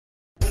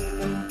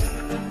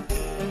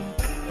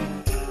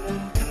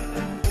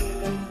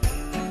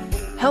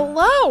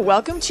Hello,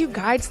 welcome to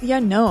Guides to the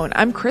Unknown.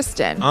 I'm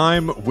Kristen.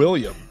 I'm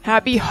William.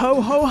 Happy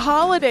ho-ho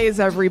holidays,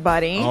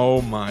 everybody.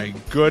 Oh my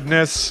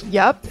goodness.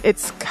 Yep,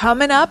 it's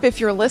coming up. If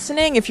you're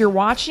listening, if you're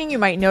watching, you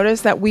might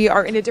notice that we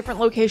are in a different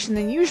location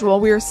than usual.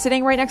 We are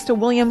sitting right next to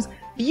William's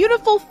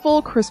beautiful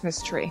full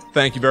Christmas tree.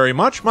 Thank you very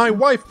much. My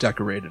wife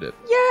decorated it.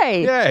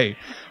 Yay! Yay.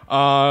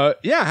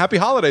 Happy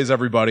holidays,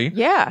 everybody.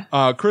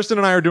 Yeah. Kristen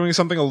and I are doing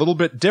something a little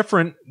bit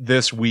different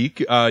this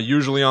week.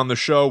 Usually on the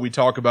show, we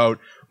talk about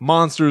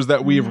monsters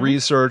that we've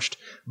researched,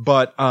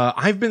 but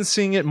I've been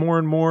seeing it more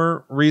and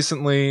more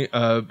recently,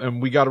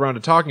 and we got around to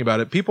talking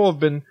about it. People have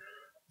been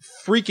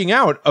freaking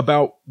out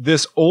about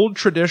this old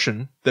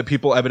tradition that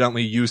people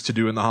evidently used to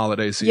do in the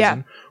holiday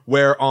season,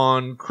 where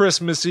on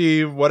Christmas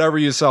Eve, whatever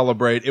you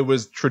celebrate, it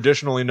was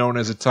traditionally known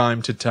as a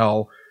time to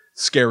tell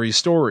scary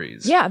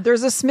stories. Yeah,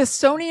 there's a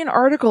Smithsonian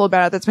article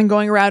about it that's been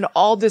going around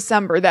all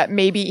December that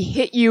maybe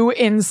hit you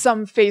in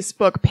some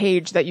Facebook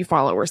page that you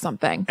follow or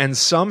something. And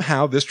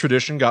somehow this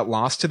tradition got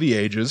lost to the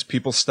ages.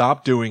 People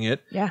stopped doing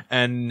it. Yeah.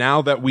 And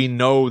now that we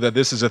know that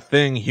this is a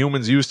thing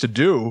humans used to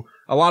do,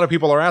 a lot of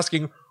people are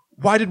asking,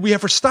 why did we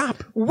ever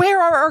stop?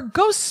 Where are our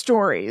ghost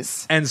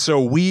stories? And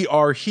so we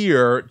are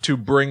here to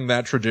bring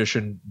that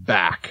tradition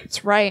back.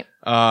 That's right.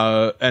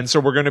 And so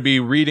we're going to be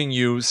reading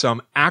you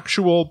some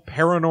actual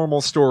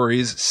paranormal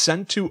stories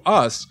sent to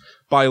us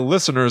by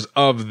listeners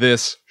of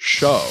this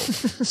show.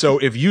 So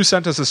if you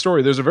sent us a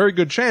story, there's a very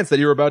good chance that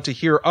you're about to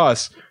hear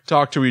us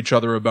talk to each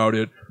other about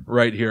it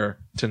right here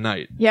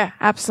tonight. Yeah,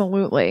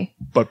 absolutely.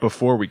 But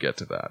before we get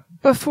to that.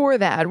 Before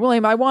that,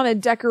 William, I want to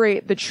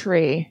decorate the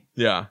tree.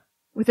 Yeah.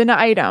 With an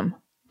item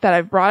that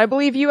I've brought. I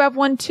believe you have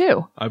one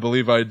too. I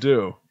believe I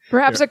do.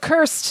 Perhaps a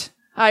cursed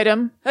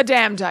item. A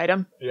damned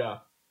item. Yeah.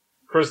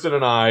 Kristen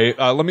and I,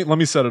 let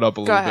me set it up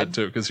a little bit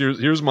too, because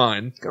here's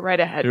mine. Go right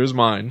ahead. Here's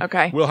mine.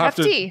 Okay. We'll have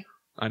Hefty. to.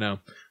 I know.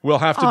 We'll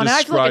have to now I feel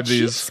describe like a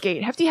these.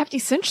 Cheapskate. Hefty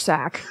cinch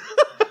sack.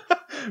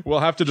 We'll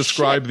have to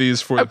describe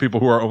these for the people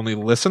who are only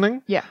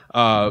listening. Yeah.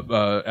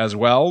 As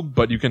well,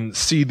 but you can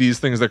see these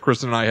things that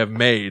Kristen and I have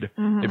made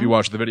if you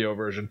watch the video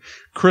version.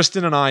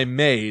 Kristen and I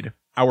made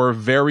our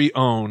very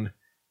own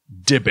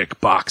Dybbuk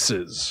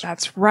boxes.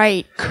 That's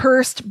right.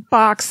 Cursed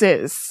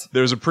boxes.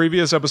 There's a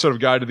previous episode of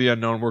Guide to the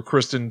Unknown where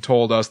Kristen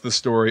told us the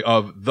story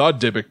of the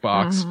Dybbuk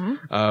box,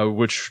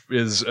 which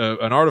is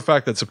an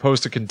artifact that's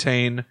supposed to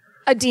contain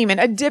a demon.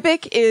 A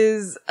Dybbuk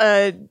is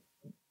a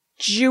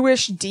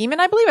Jewish demon,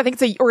 I believe. I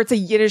think it's a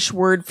Yiddish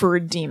word for a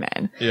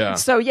demon. Yeah.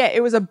 So yeah,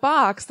 it was a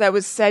box that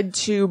was said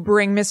to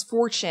bring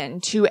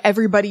misfortune to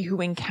everybody who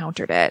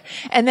encountered it.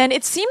 And then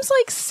it seems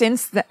like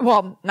since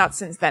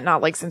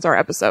our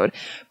episode,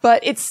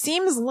 but it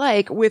seems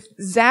like with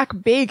Zach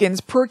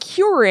Bagans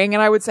procuring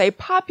and I would say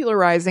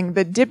popularizing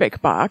the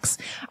Dybbuk box,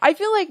 I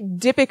feel like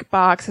Dybbuk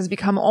box has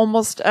become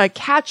almost a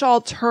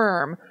catch-all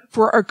term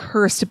for a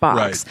cursed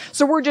box. Right.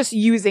 So we're just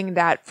using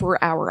that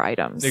for our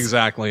items.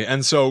 Exactly.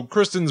 And so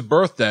Kristen's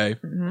birthday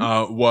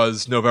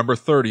was November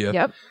 30th.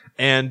 Yep.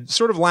 And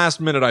sort of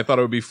last minute, I thought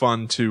it would be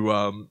fun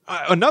to,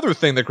 another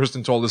thing that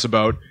Kristen told us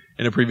about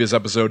in a previous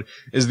episode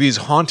is these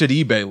haunted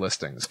eBay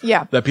listings.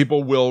 Yeah. That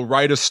people will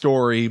write a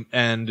story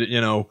and,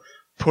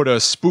 put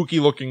a spooky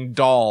looking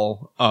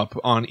doll up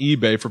on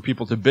eBay for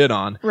people to bid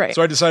on. Right.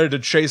 So I decided to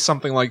chase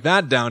something like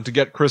that down to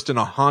get Kristen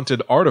a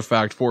haunted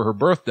artifact for her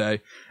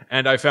birthday.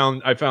 And I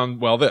found,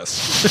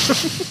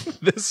 this.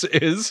 This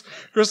is,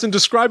 Kristen,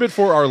 describe it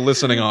for our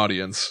listening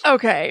audience.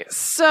 Okay.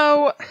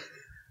 So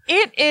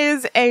it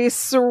is a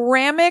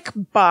ceramic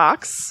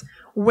box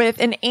with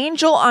an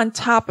angel on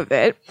top of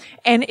it,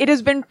 and it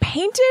has been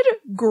painted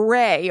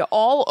gray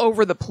all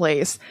over the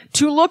place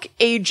to look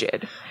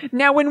aged.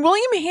 Now, when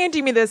William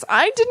handed me this,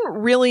 I didn't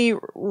really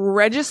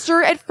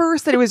register at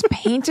first that it was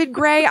painted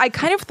gray. I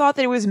kind of thought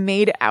that it was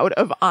made out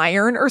of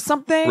iron or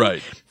something.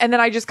 Right. And then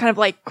I just kind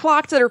of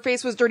clocked that her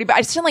face was dirty, but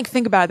I just didn't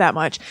think about it that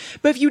much.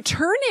 But if you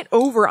turn it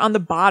over on the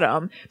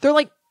bottom, they're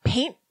like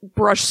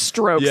paintbrush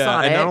strokes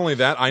on it. And not only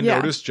that, I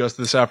noticed just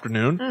this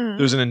afternoon,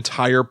 there's an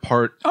entire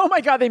part oh my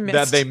God, they missed.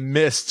 that they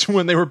missed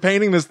when they were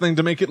painting this thing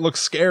to make it look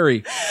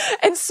scary.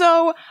 And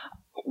so,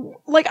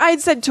 I had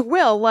said to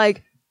Will,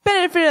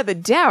 benefit of the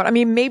doubt. I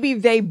mean, maybe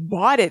they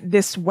bought it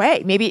this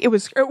way. Maybe it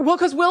was,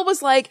 because Will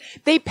was like,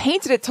 they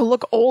painted it to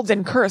look old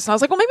and cursed. And I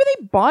was like, well, maybe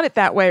they bought it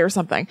that way or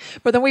something.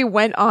 But then we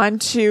went on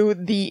to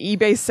the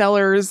eBay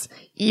seller's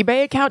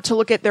eBay account to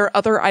look at their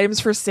other items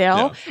for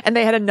sale. Yeah. And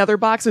they had another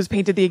box that was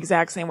painted the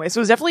exact same way. So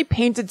it was definitely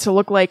painted to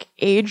look like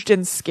aged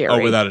and scary.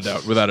 Oh, without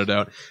a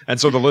doubt.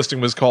 And so the listing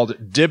was called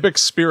Dybbuk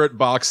Spirit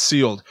Box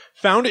Sealed.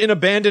 Found in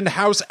abandoned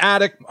house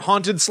attic,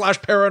 haunted /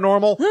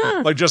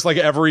 paranormal. Just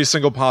every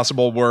single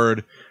possible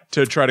word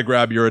to try to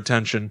grab your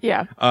attention.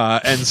 Yeah.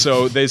 And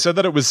so they said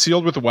that it was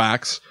sealed with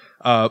wax.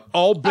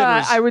 All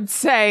bidders... I would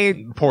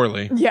say...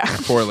 Poorly. Yeah.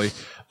 Poorly.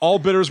 All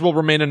bidders will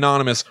remain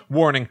anonymous.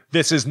 Warning,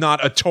 this is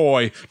not a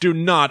toy. Do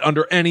not,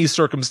 under any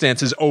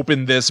circumstances,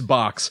 open this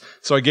box.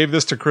 So I gave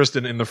this to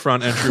Kristen in the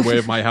front entryway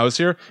of my house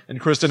here, and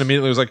Kristen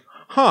immediately was like,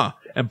 huh,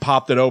 and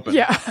popped it open.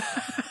 Yeah.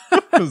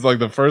 It was like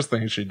the first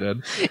thing she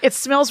did. It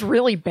smells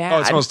really bad. Oh,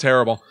 it smells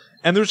terrible.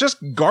 And there's just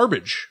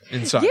garbage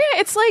inside. Yeah,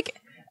 it's like,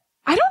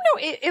 I don't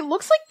know. It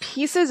looks like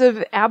pieces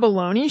of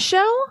abalone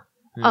shell.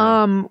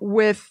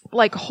 With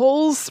like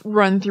holes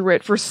run through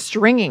it for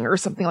stringing or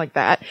something like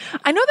that.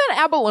 I know that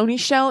abalone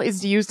shell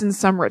is used in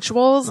some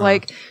rituals,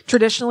 like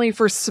traditionally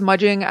for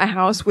smudging a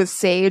house with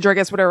sage or I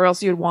guess whatever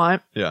else you'd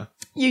want. Yeah.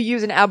 You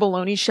use an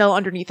abalone shell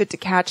underneath it to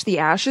catch the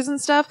ashes and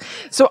stuff.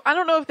 So I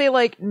don't know if they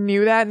like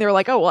knew that and they were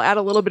like, oh, we'll add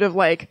a little bit of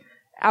like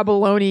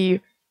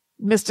abalone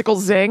mystical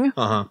zing.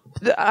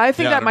 I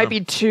think that might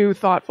be too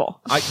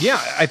thoughtful. I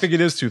think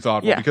it is too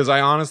thoughtful because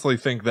I honestly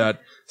think that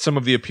some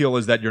of the appeal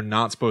is that you're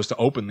not supposed to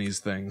open these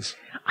things.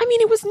 I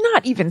mean, it was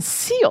not even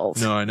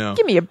sealed. No, I know.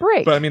 Give me a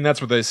break. But I mean, that's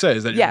what they say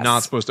is that you're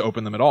not supposed to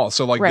open them at all.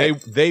 So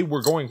like they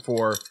were going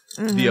for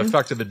the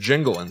effect of the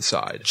jingle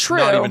inside. True.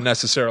 Not even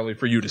necessarily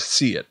for you to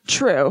see it.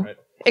 True. Right?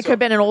 It could have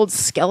been an old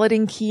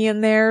skeleton key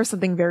in there,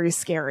 something very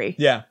scary.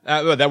 Yeah,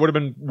 that would have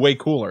been way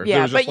cooler.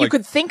 Yeah, but you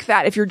could think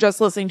that if you're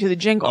just listening to the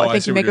jingle. I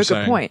think you make a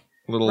good point.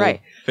 Little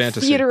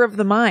fantasy. Theater of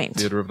the mind.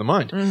 Theater of the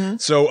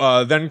mind.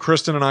 So then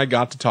Kristen and I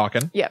got to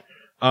talking. Yeah.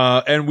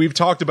 And we've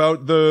talked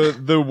about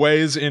the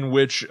ways in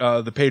which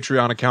the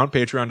Patreon account,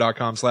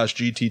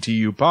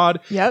 patreon.com/GTTU pod,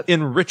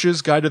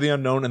 enriches Guide to the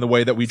Unknown and the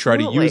way that we try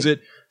to use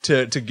it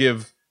to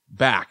give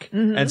back.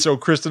 And so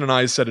Kristen and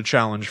I set a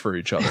challenge for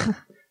each other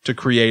to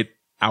create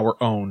our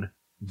own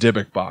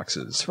Dybbuk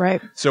boxes.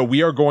 Right. So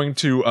we are going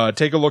to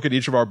take a look at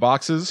each of our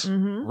boxes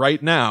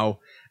right now,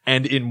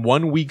 and in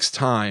 1 week's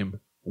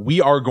time,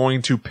 we are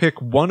going to pick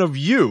one of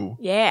you.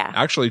 Yeah.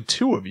 Actually,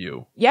 two of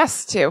you.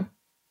 Yes, two.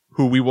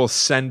 Who we will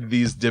send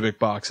these Dybbuk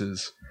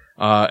boxes,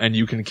 and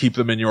you can keep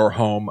them in your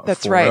home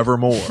That's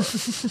forevermore.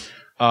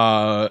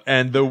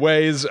 And the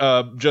ways,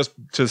 just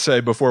to say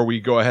before we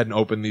go ahead and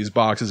open these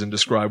boxes and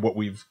describe what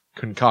we've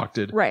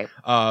concocted. Right.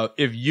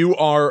 If you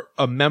are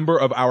a member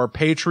of our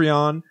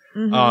Patreon,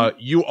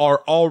 you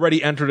are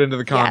already entered into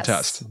the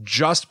contest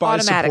just by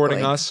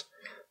supporting us.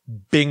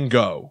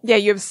 Bingo. Yeah,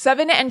 you have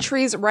 7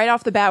 entries right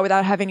off the bat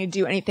without having to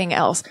do anything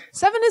else.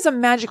 7 is a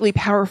magically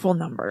powerful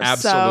number.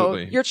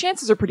 Absolutely. So your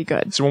chances are pretty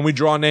good. So when we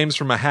draw names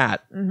from a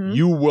hat,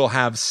 you will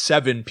have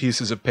 7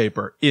 pieces of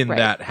paper in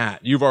that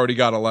hat. You've already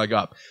got a leg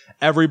up.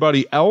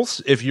 Everybody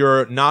else, if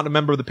you're not a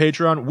member of the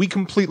Patreon, we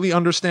completely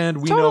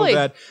understand. We know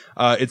that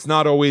it's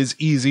not always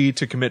easy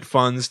to commit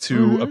funds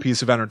to a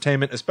piece of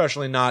entertainment,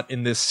 especially not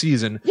in this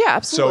season. Yeah,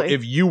 absolutely. So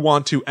if you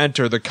want to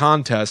enter the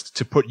contest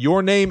to put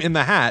your name in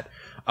the hat,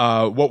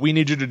 what we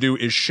need you to do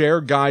is share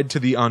Guide to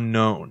the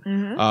Unknown.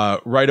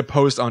 Write a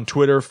post on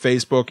Twitter,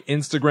 Facebook,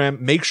 Instagram.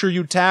 Make sure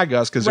you tag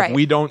us, because if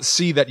we don't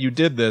see that you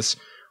did this,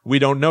 we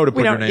don't know to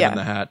put your name in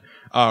the hat.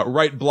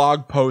 Write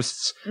blog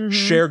posts,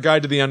 share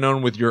Guide to the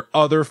Unknown with your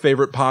other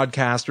favorite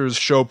podcasters,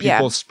 show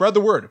people, spread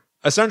the word.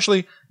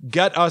 Essentially,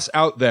 get us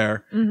out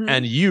there,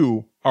 and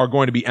you are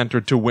going to be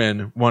entered to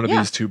win one of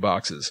these 2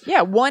 boxes.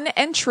 Yeah, 1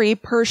 entry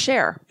per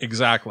share.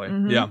 Exactly.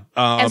 Yeah.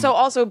 And so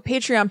also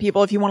Patreon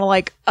people, if you want to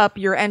like up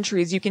your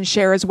entries, you can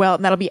share as well,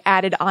 and that'll be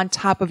added on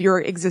top of your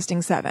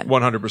existing 7.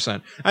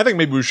 100%. I think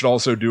maybe we should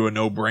also do a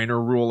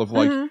no-brainer rule of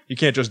like, you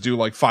can't just do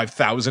like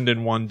 5,000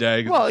 in one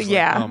day. Well,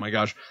 like, oh my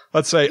gosh.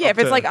 Let's say if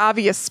it's like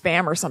obvious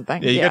spam or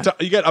something. Yeah,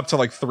 you get up to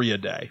like 3 a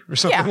day or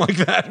something like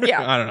that.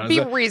 Yeah. I don't know. Be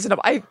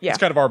reasonable. It's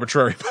kind of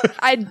arbitrary. But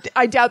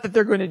I doubt that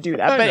they're going to do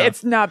that, but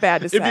it's not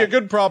bad to say. It'd be a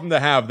good problem to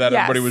have that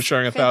everybody was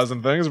sharing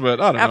 1,000 things,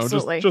 but I don't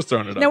know. Just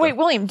throwing it out. Now wait,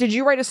 William, did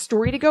you write a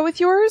story to go with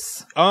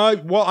yours?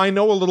 Well, I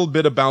know a little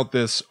bit about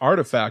this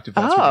artifact, if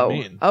that's what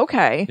you mean.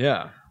 Okay.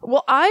 Yeah.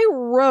 Well, I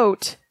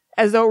wrote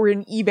as though it were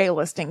an eBay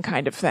listing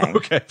kind of thing.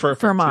 Okay, perfect.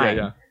 For mine.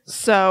 Yeah.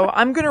 So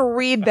I'm going to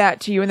read that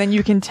to you, and then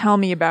you can tell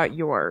me about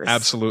yours.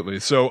 Absolutely.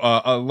 So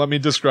let me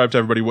describe to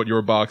everybody what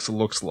your box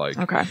looks like.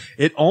 Okay.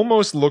 It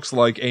almost looks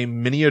like a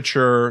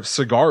miniature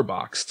cigar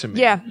box to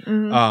me. Yeah.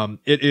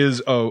 It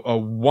is a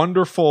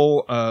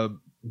wonderful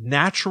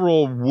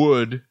natural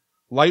wood,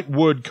 light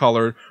wood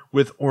color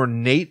with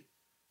ornate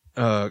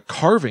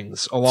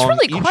carvings along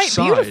it's really each quite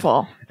side.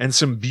 Beautiful. And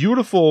some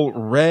beautiful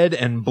red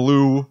and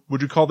blue,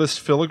 would you call this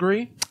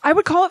filigree? I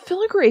would call it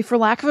filigree, for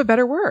lack of a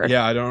better word.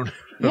 Yeah, I don't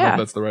know if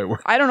that's the right word.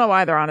 I don't know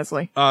either,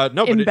 honestly.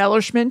 No,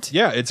 embellishment.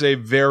 It's a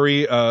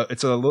very,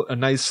 it's a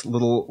nice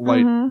little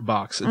light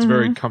box. It's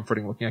very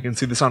comforting looking. I can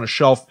see this on a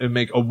shelf and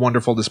make a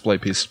wonderful display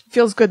piece.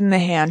 Feels good in the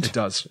hand. It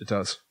does. It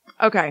does.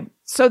 Okay.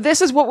 So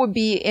this is what would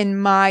be in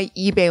my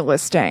eBay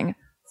listing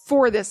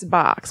for this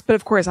box. But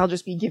of course, I'll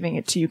just be giving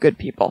it to you good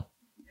people.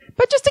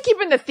 But just to keep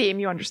in the theme,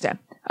 you understand.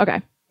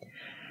 Okay.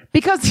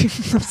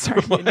 Because, I'm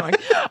sorry, annoying.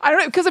 I don't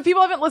know, because if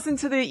people haven't listened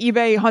to the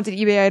Haunted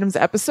eBay Items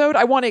episode,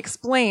 I want to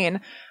explain,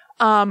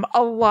 a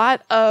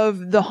lot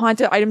of the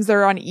haunted items that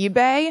are on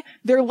eBay,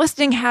 their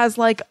listing has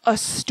like a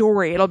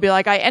story. It'll be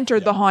like, I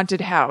entered the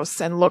haunted house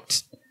and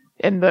looked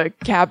in the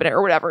cabinet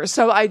or whatever.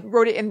 So I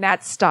wrote it in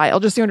that style,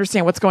 just so you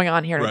understand what's going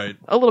on here. Right.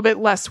 A little bit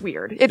less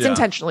weird. It's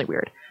intentionally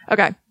weird.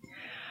 Okay.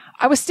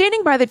 I was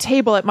standing by the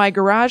table at my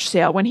garage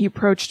sale when he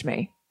approached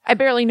me. I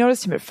barely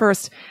noticed him at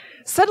first.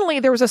 Suddenly,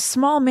 there was a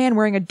small man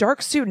wearing a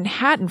dark suit and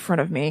hat in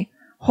front of me,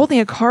 holding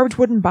a carved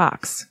wooden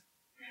box.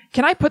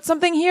 Can I put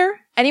something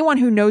here? Anyone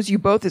who knows you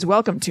both is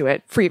welcome to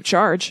it, free of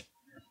charge.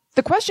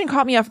 The question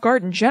caught me off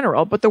guard in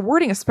general, but the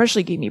wording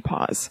especially gave me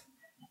pause.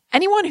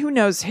 Anyone who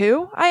knows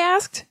who? I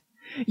asked.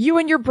 You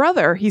and your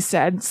brother, he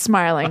said,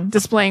 smiling,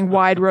 displaying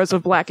wide rows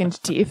of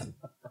blackened teeth.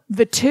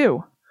 The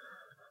two.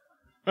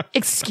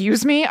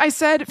 Excuse me, I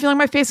said, feeling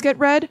my face get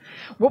red.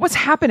 What was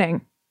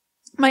happening?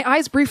 My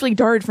eyes briefly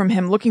darted from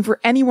him, looking for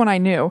anyone I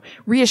knew,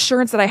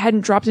 reassurance that I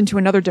hadn't dropped into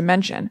another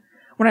dimension.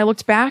 When I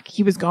looked back,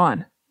 he was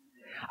gone.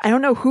 I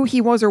don't know who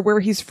he was or where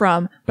he's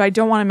from, but I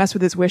don't want to mess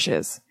with his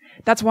wishes.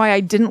 That's why I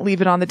didn't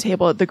leave it on the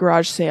table at the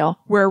garage sale,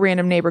 where a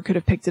random neighbor could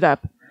have picked it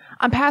up.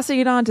 I'm passing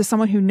it on to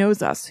someone who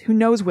knows us, who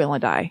knows Will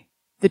and I.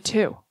 The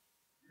two.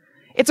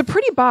 It's a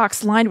pretty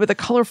box lined with a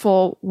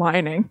colorful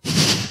lining.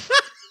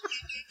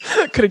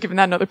 Could have given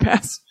that another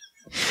pass.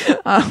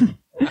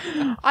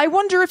 I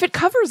wonder if it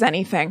covers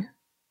anything.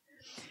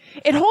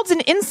 It holds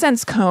an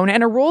incense cone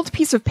and a rolled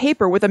piece of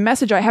paper with a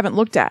message I haven't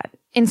looked at.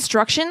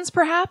 Instructions,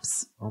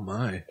 perhaps? Oh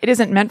my. It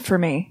isn't meant for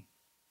me.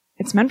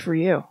 It's meant for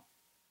you.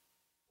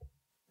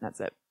 That's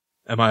it.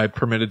 Am I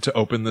permitted to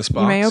open this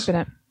box? You may open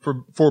it.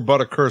 For but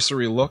a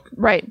cursory look?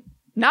 Right.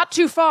 Not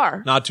too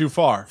far. Not too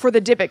far. For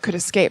the Dybbuk could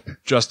escape.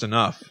 Just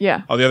enough.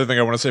 Yeah. Oh, the other thing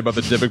I want to say about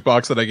the Dybbuk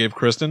box that I gave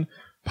Kristen,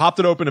 popped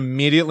it open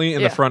immediately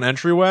in the front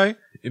entryway.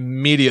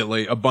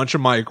 Immediately, a bunch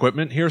of my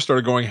equipment here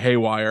started going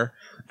haywire.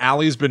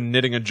 Allie's been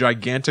knitting a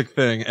gigantic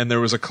thing, and there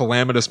was a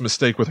calamitous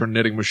mistake with her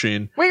knitting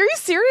machine. Wait, are you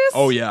serious?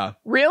 Oh, yeah.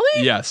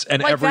 Really? Yes.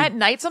 And like that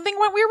night something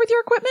went weird with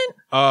your equipment?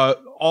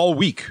 All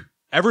week.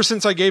 Ever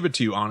since I gave it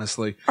to you,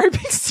 honestly. Are you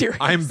being serious?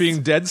 I'm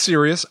being dead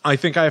serious. I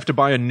think I have to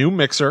buy a new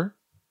mixer.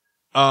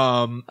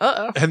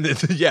 Uh-oh. And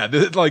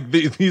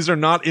these are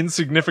not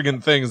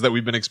insignificant things that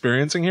we've been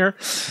experiencing here.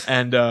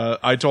 And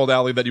I told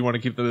Allie that you want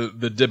to keep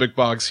the Dybbuk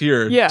box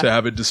here to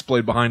have it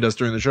displayed behind us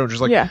during the show. And she's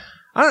like,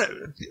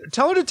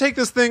 tell her to take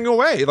this thing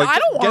away. Like, I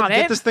don't want it.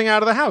 Get this thing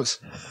out of the house.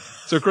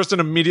 So Kristen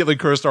immediately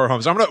cursed our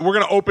home. So we're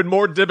gonna open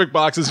more Dybbuk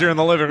boxes here in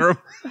the living room.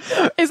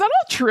 Is that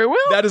all true,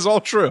 Will? That is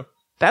all true.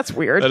 That's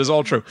weird. That is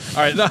all true.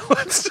 All right, now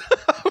let's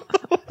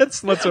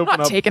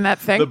open up taking that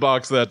thing. the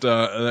box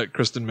that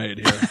Kristen made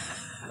here.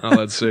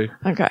 Let's see.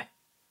 Okay.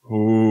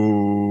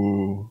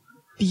 Ooh.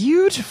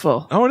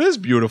 Beautiful. Oh, it is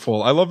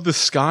beautiful. I love the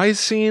sky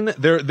scene.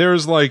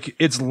 There's like,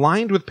 it's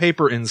lined with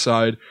paper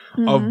inside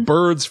of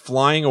birds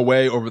flying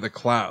away over the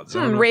clouds.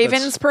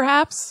 Ravens,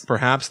 perhaps?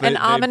 Perhaps. An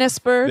ominous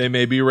bird? They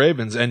may be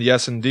ravens. And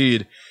yes,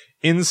 indeed,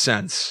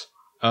 incense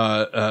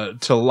to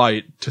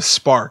light, to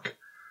spark.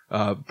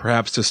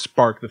 Perhaps to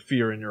spark the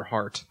fear in your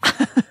heart.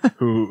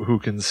 Who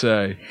can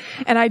say?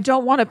 And I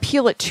don't want to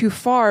peel it too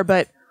far,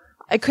 but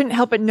I couldn't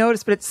help but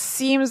notice, but it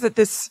seems that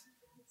this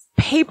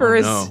paper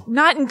is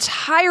not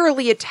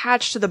entirely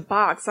attached to the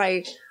box.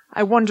 I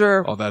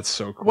wonder that's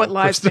so cool. What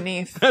lies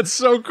beneath. That's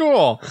so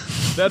cool.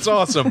 That's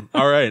awesome.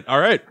 All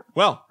right.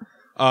 Well,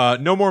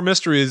 no more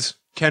mysteries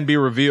can be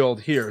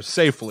revealed here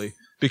safely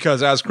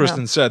because, as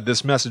Kristen said,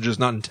 this message is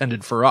not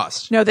intended for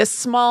us. No, this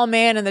small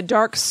man in the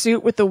dark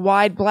suit with the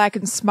wide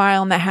blackened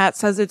smile and the hat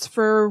says it's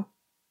for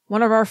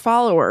one of our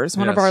followers,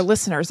 one of our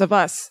listeners, of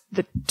us,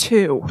 the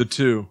two. The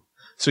two.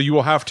 So you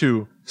will have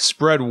to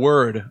spread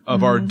word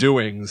of our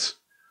doings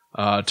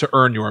to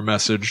earn your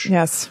message.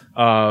 Yes.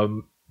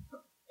 Hey,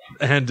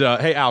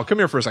 Al, come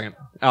here for a second.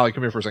 Allie,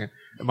 come here for a second.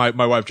 My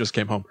wife just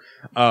came home.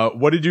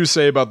 What did you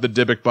say about the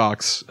Dybbuk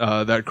box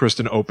that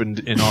Kristen opened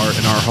in our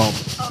home?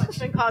 Oh, it's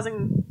been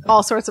causing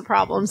all sorts of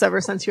problems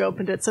ever since you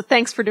opened it. So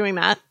thanks for doing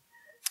that.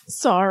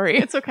 Sorry.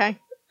 It's okay.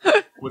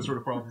 What sort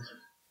of problems?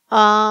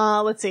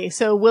 Let's see.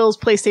 So Will's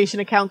PlayStation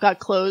account got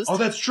closed. Oh,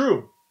 that's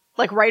true.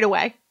 Like right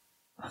away.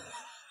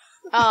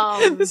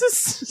 This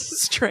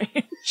is strange.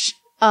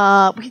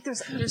 Wait,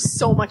 there's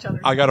so much other.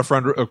 I got a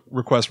friend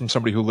request from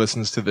somebody who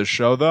listens to this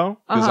show though,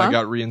 because I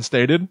got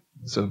reinstated.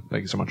 So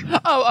thank you so much.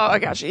 Oh, I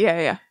got you.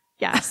 Yeah.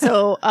 Yeah.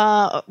 So,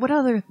 what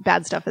other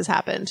bad stuff has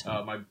happened?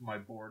 My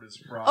board is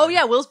fried. Oh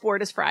yeah, Will's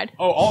board is fried.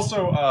 Oh,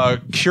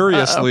 also,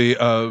 curiously,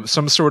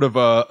 some sort of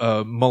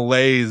a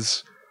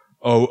malaise,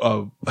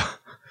 a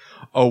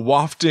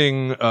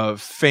wafting,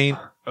 faint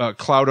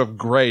cloud of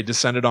gray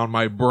descended on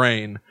my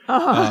brain,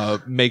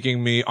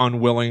 making me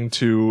unwilling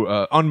to,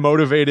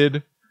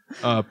 unmotivated.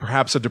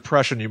 Perhaps a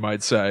depression, you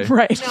might say.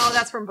 Right. No,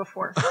 that's from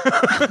before.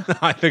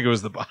 I think it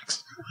was the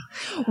box.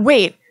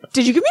 Wait,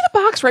 did you give me the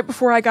box right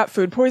before I got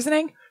food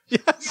poisoning?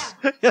 Yes.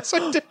 Yeah. Yes,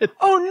 I did.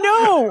 Oh,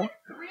 no.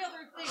 3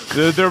 other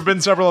things. There have been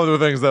several other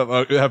things that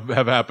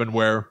have happened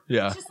where,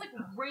 It's just like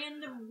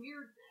random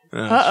weirdness.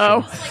 Yeah, uh-oh.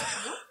 Like,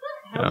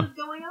 what the hell is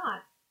going on?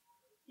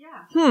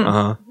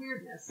 Yeah.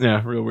 Weirdness.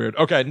 Yeah, real weird.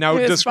 Okay, now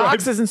This describe.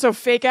 box isn't so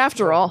fake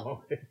after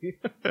all.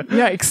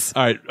 Yikes.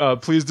 All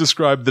right, please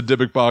describe the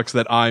Dybbuk box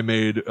that I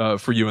made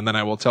for you, and then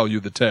I will tell you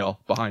the tale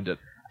behind it.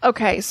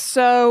 Okay,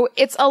 so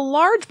it's a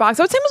large box.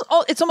 I would say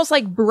it's almost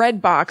like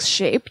bread box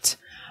shaped.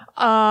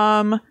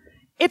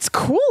 It's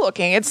cool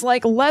looking. It's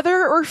like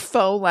leather or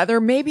faux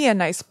leather, maybe a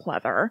nice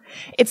pleather.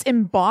 It's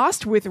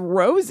embossed with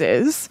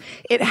roses.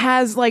 It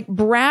has like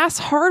brass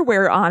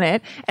hardware on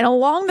it, and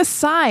along the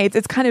sides,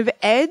 it's kind of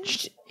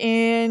edged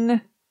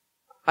in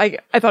I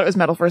thought it was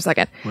metal for a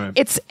second. Right.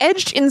 It's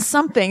edged in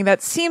something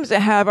that seems to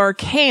have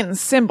arcane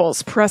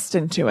symbols pressed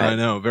into it. I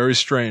know. Very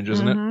strange,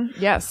 isn't it?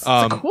 Yes. It's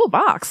a cool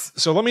box.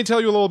 So let me tell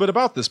you a little bit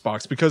about this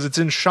box because it's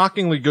in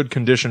shockingly good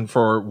condition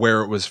for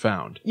where it was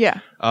found.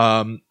 Yeah.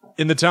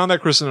 In the town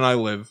that Kristen and I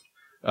live,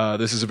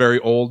 this is a very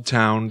old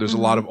town. There's a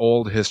lot of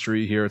old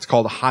history here. It's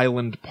called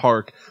Highland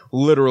Park,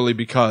 literally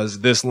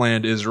because this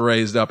land is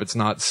raised up. It's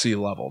not sea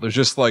level. There's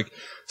just like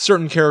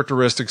certain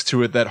characteristics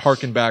to it that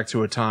harken back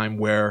to a time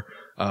where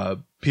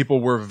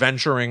people were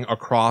venturing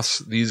across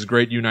these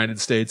great United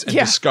States and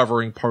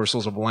discovering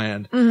parcels of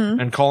land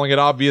and calling it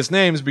obvious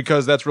names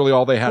because that's really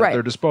all they had at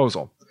their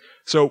disposal.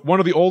 So one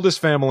of the oldest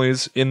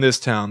families in this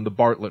town, the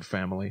Bartlett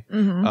family,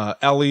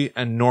 Ellie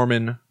and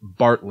Norman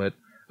Bartlett,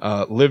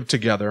 lived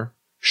together.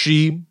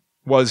 She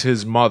was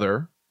his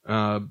mother,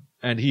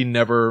 and he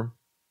never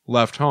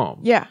left home.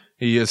 Yeah.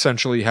 He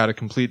essentially had a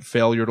complete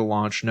failure to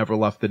launch, never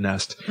left the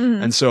nest.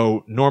 And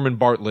so Norman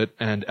Bartlett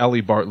and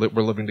Ellie Bartlett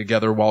were living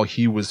together while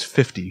he was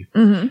 50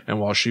 and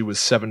while she was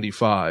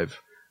 75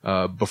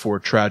 before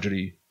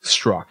tragedy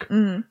struck.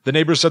 The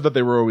neighbors said that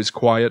they were always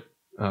quiet.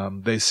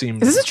 They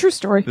seemed... Is this a true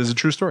story? This is a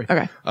true story.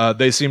 Okay.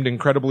 They seemed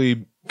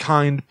incredibly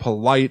kind,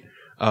 polite.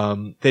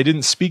 They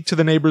didn't speak to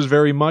the neighbors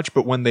very much,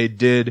 but when they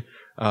did,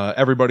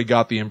 everybody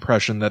got the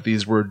impression that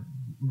these were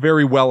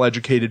very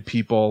well-educated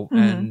people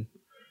and,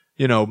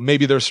 you know,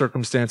 maybe their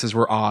circumstances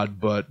were odd,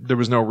 but there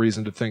was no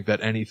reason to think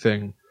that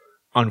anything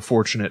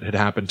unfortunate had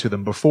happened to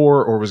them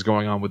before or was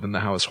going on within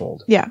the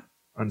household. Yeah.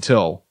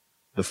 Until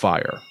the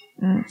fire.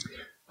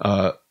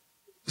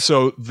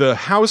 So the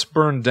house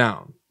burned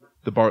down,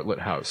 the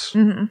Bartlett house,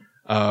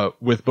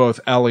 with both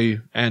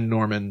Ellie and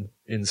Norman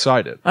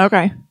inside it.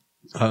 Okay.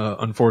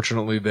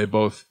 Unfortunately, they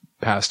both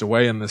passed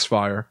away in this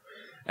fire.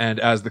 And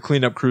as the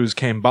cleanup crews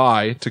came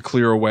by to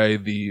clear away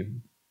the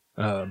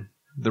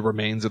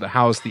remains of the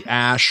house, the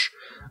ash,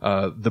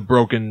 the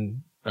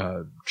broken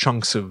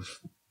chunks of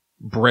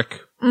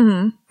brick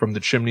from the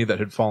chimney that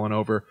had fallen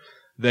over,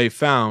 they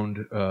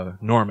found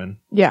Norman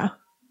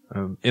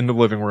in the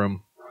living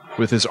room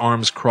with his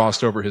arms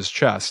crossed over his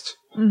chest.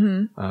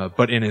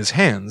 But in his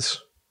hands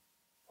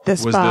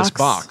was this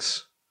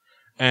box.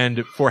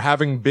 And for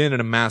having been in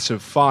a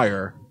massive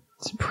fire...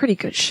 It's in pretty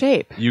good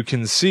shape. You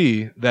can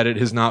see that it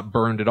has not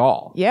burned at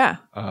all. Yeah.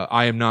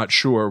 I am not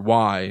sure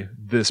why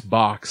this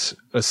box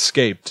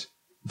escaped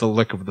the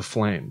lick of the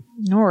flame.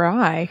 Nor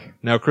I.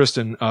 Now,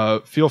 Kristen,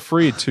 feel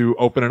free to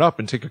open it up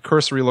and take a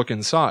cursory look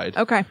inside.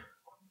 Okay.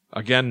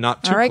 Again,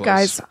 not too All right,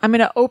 close. guys. I'm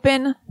going to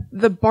open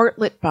the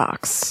Bartlett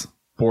box.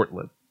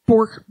 Bartlett.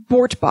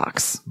 Bort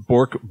box.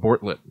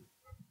 Bartlett.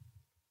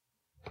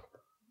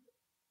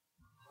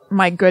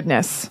 My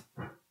goodness.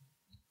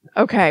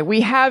 Okay,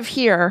 we have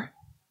here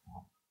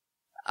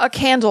a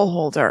candle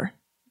holder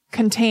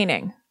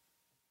containing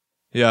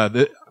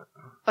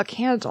a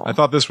candle. I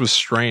thought this was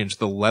strange,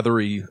 the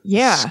leathery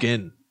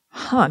skin.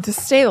 Huh, to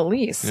say the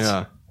least.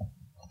 Yeah.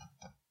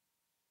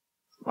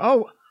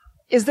 Oh,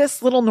 is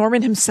this little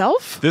Norman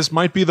himself? This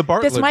might be the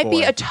Bartlett boy. This might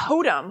be a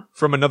totem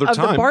from another of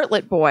time. the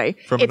Bartlett boy.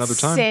 From another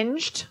time.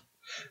 Singed.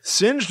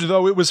 Singed,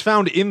 though, it was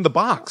found in the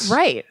box.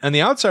 Right. And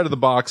the outside of the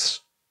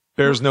box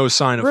bears no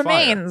sign of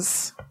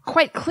Remains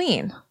quite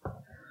clean.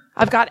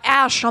 I've got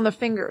ash on the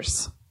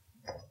fingers.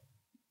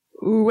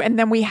 Ooh, and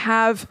then we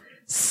have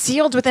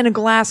sealed within a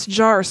glass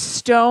jar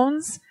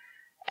stones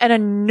and a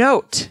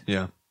note.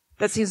 Yeah.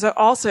 That seems to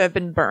also have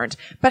been burned.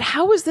 But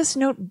how was this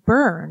note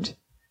burned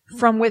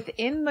from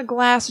within the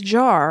glass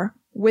jar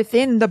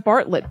within the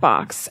Bartlett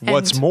box? And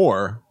What's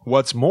more,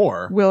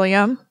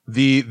 William,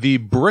 the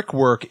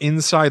brickwork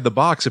inside the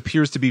box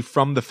appears to be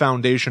from the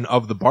foundation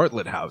of the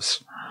Bartlett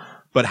house.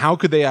 But how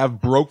could they have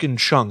broken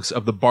chunks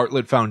of the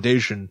Bartlett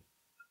foundation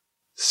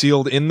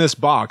sealed in this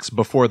box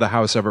before the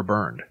house ever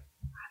burned?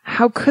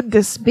 how could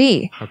this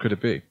be? How could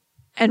it be?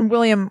 And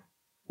William,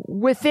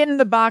 within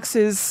the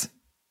box's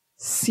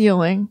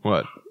ceiling,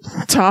 What?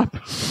 top,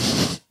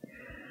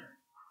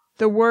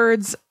 the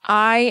words,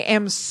 "I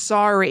am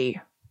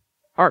sorry,"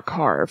 are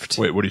carved.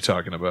 Wait, what are you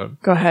talking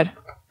about? Go ahead.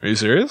 Are you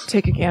serious?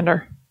 Take a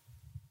gander.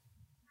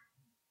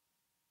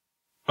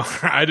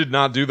 I did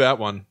not do that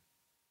one.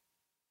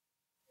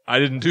 I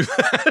didn't do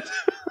that.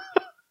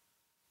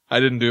 I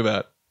didn't do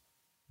that.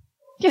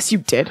 Yes, you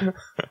did.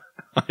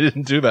 I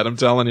didn't do that. I'm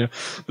telling you.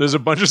 There's a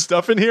bunch of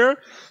stuff in here.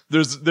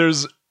 There's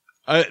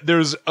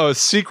a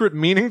secret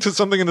meaning to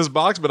something in this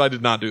box, but I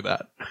did not do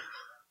that.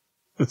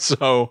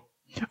 So.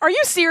 Are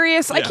you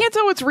serious? I Yeah. can't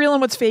tell what's real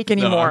and what's fake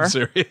anymore. No, I'm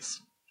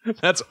serious.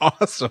 That's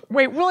awesome.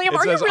 Wait, William, It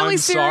are you says, really "I'm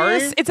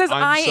serious? sorry. It says,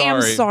 I'm "I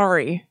am sorry."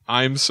 sorry."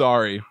 I'm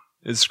sorry.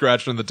 It's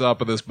scratched on the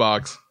top of this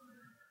box.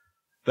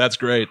 That's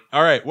great.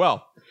 All right.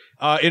 Well,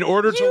 in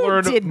order to You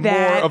learn did more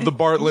that. of the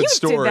Bartlett You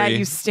story, did that,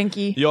 you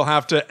stinky. you'll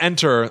have to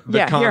enter the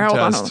Yeah, here, hold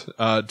on,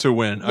 contest to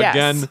win. Yes.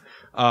 Again,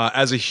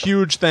 as a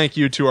huge thank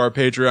you to our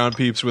Patreon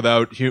peeps,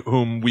 without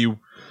whom we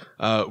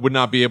would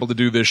not be able to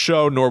do this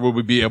show, nor would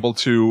we be able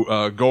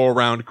to go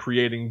around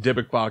creating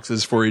Dybbuk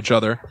boxes for each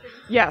other.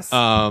 Yes.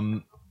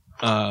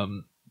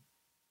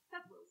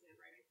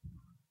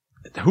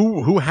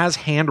 Who has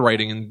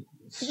handwriting in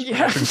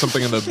smashing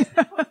something in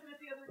the...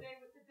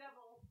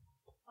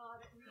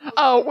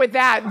 Oh, with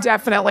that,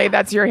 definitely.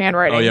 That's your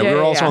handwriting. Oh, yeah. We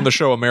were also on the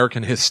show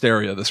American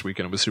Hysteria this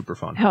weekend. It was super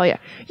fun. Hell yeah.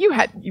 You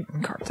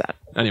carved that.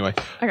 Anyway.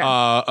 Okay.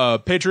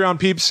 Patreon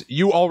peeps,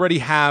 you already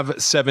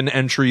have 7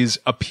 entries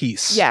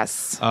apiece.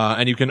 Yes.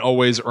 And you can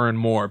always earn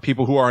more.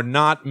 People who are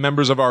not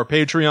members of our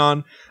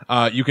Patreon,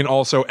 you can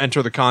also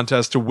enter the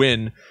contest to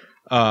win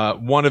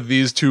one of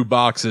these 2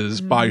 boxes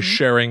by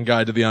sharing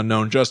Guide to the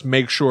Unknown. Just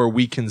make sure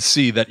we can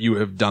see that you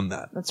have done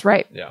that. That's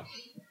right. Yeah.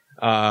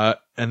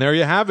 And there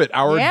you have it.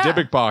 Our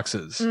Dybbuk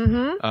boxes.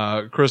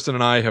 Kristen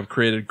and I have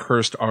created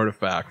cursed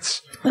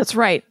artifacts. That's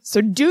right.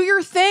 So do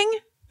your thing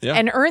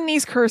and earn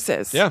these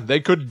curses. Yeah, they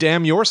could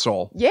damn your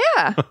soul.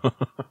 Yeah.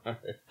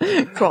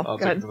 Cool. I'll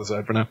take it to the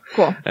side for now.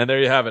 Cool. And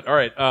there you have it. All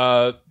right.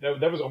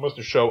 That was almost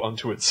a show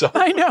unto itself.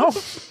 I know.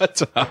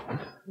 That's,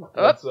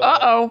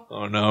 uh-oh.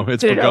 Oh, no.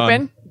 It's Did begun. it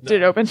open?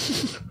 Did it open?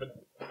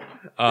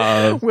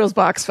 Will's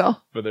box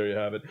fell. But there you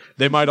have it.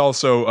 They might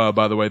also,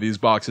 by the way, these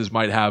boxes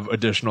might have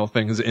additional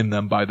things in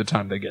them by the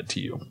time they get to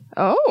you.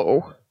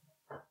 Oh.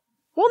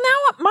 Well, now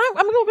I'm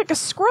going to look like a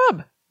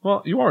scrub.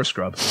 Well, you are a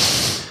scrub.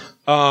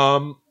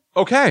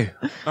 Okay.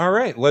 All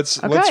right. Let's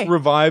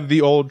revive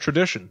the old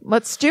tradition.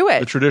 Let's do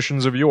it. The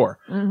traditions of yore.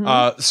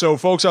 So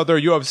folks out there,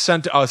 you have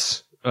sent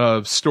us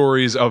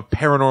stories of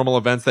paranormal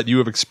events that you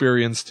have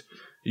experienced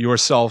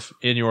yourself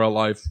in your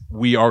life.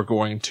 We are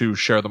going to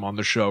share them on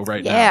the show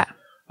right now.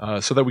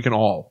 So that we can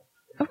all,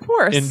 of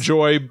course,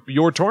 enjoy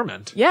your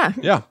torment. Yeah.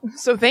 Yeah.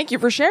 So thank you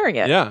for sharing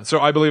it. Yeah. So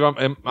I believe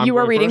I'm you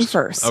are reading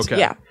first. Okay.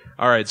 Yeah.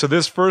 All right. So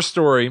this first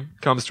story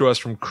comes to us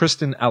from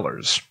Kristen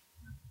Ellers.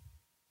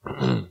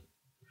 Here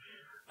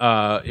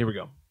we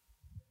go.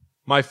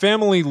 My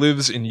family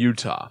lives in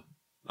Utah.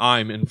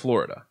 I'm in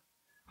Florida.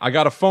 I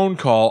got a phone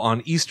call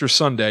on Easter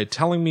Sunday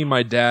telling me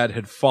my dad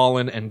had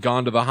fallen and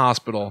gone to the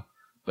hospital,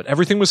 but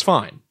everything was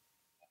fine.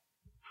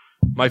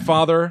 My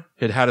father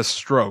had had a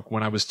stroke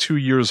when I was 2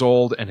 years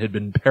old and had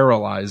been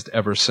paralyzed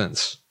ever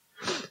since.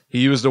 He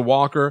used a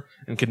walker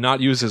and could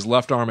not use his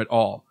left arm at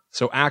all,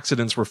 so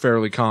accidents were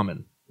fairly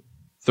common.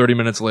 30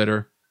 minutes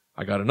later,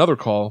 I got another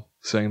call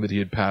saying that he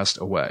had passed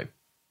away.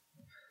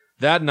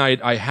 That night,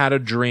 I had a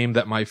dream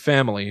that my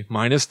family,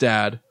 minus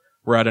Dad,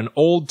 were at an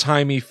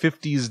old-timey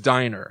 50s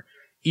diner,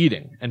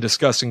 eating and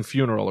discussing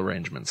funeral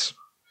arrangements.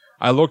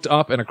 I looked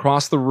up, and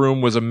across the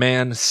room was a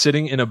man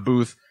sitting in a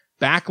booth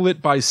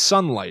backlit by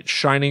sunlight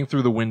shining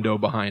through the window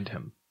behind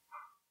him.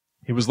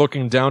 He was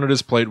looking down at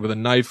his plate with a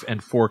knife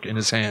and fork in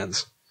his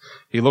hands.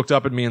 He looked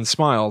up at me and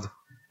smiled,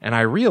 and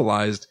I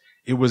realized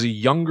it was a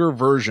younger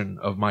version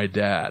of my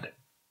dad,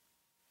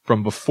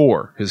 from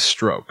before his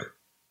stroke.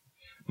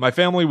 My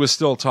family was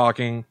still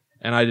talking,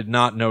 and I did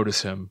not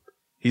notice him.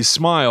 He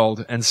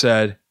smiled and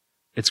said,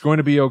 "It's going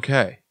to be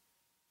okay.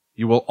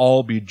 You will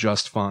all be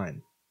just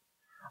fine."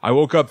 I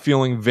woke up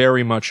feeling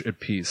very much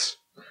at peace.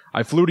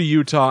 I flew to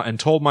Utah and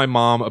told my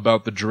mom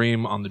about the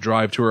dream on the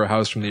drive to her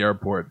house from the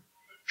airport.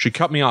 She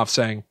cut me off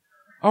saying,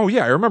 "Oh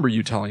yeah, I remember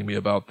you telling me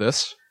about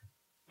this."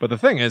 But the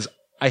thing is,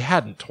 I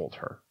hadn't told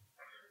her.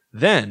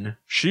 Then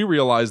she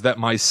realized that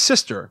my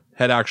sister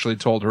had actually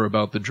told her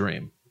about the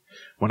dream.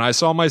 When I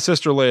saw my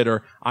sister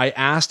later, I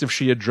asked if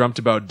she had dreamt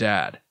about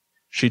Dad.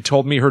 She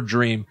told me her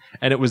dream,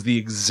 and it was the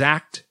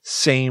exact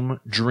same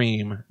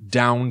dream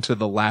down to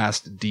the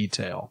last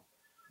detail.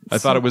 I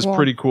thought it was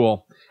pretty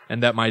cool,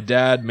 and that my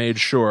dad made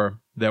sure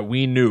that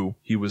we knew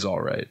he was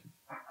all right.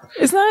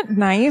 Isn't that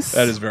nice?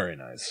 That is very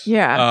nice.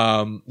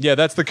 Yeah. Yeah,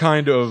 that's the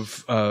kind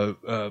of...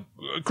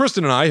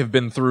 Kristen and I have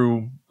been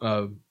through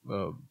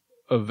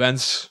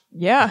events.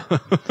 Yeah.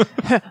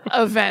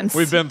 Events.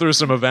 We've been through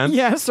some events.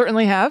 Yeah,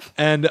 certainly have.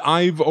 And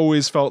I've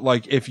always felt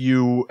like if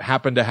you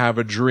happen to have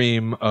a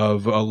dream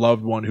of a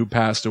loved one who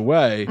passed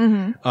away,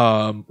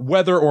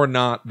 whether or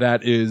not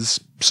that is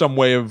some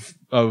way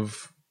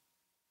of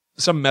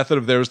some method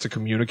of theirs to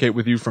communicate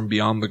with you from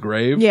beyond the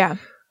grave. Yeah.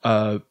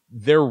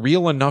 They're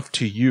real enough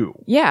to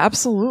you. Yeah,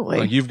 absolutely.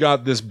 Like you've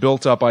got this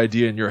built up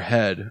idea in your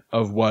head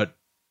of what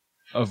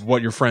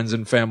your friends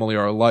and family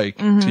are like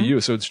to you.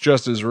 So it's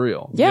just as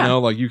real. Yeah. You know,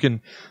 like you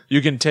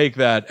can take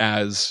that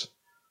as,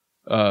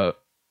 I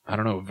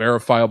don't know,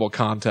 verifiable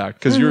contact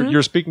because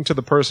you're speaking to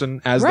the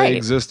person as they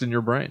exist in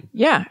your brain.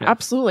 Yeah,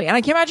 absolutely. And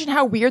I can imagine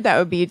how weird that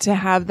would be to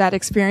have that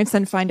experience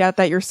and find out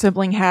that your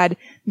sibling had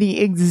the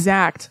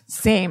exact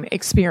same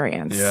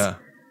experience. Yeah.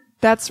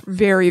 That's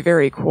very,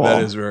 very cool.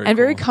 That is very and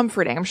very cool.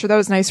 comforting. I'm sure that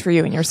was nice for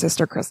you and your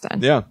sister,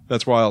 Kristen. Yeah,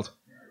 that's wild.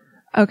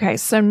 Okay,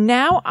 so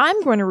now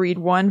I'm going to read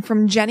one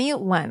from Jenny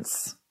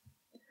Lentz.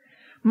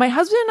 My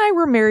husband and I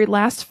were married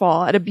last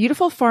fall at a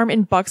beautiful farm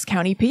in Bucks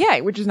County, PA,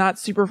 which is not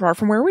super far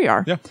from where we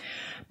are. Yeah.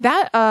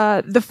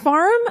 The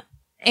farm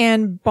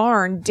and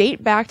barn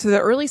date back to the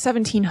early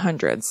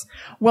 1700s.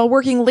 While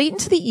working late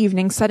into the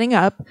evening setting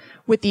up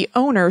with the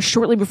owner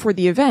shortly before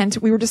the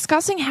event, we were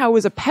discussing how it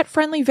was a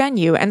pet-friendly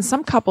venue and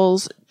some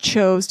couples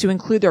chose to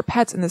include their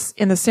pets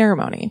in the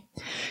ceremony.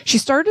 She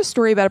started a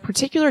story about a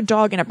particular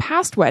dog in a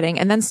past wedding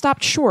and then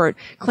stopped short,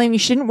 claiming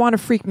she didn't want to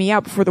freak me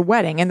out before the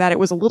wedding and that it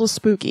was a little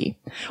spooky.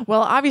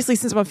 Well, obviously,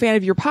 since I'm a fan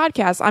of your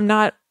podcast, I'm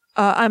not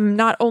I'm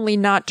not only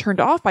not turned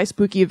off by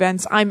spooky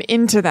events, I'm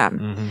into them.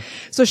 Mm-hmm.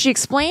 So she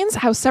explains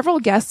how several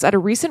guests at a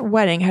recent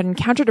wedding had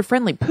encountered a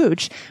friendly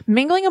pooch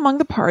mingling among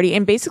the party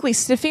and basically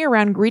sniffing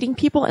around, greeting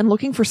people and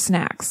looking for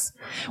snacks.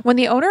 When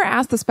the owner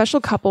asked the special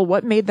couple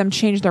what made them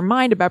change their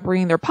mind about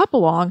bringing their pup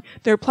along,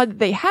 they replied that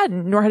they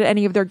hadn't, nor had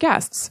any of their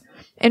guests.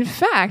 In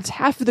fact,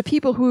 half of the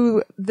people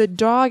who the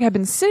dog had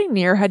been sitting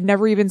near had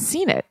never even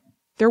seen it.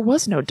 There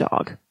was no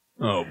dog.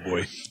 Oh,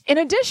 boy. In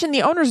addition,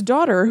 the owner's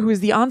daughter, who is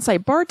the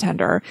on-site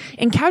bartender,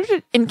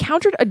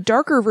 encountered a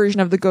darker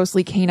version of the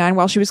ghostly canine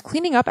while she was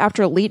cleaning up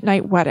after a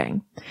late-night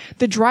wedding.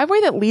 The driveway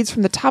that leads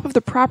from the top of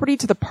the property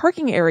to the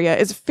parking area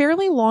is a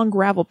fairly long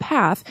gravel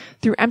path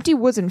through empty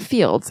woods and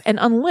fields, and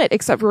unlit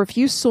except for a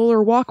few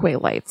solar walkway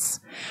lights.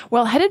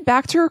 While headed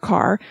back to her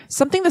car,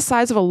 something the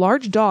size of a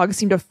large dog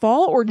seemed to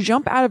fall or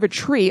jump out of a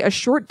tree a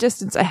short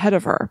distance ahead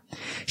of her.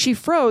 She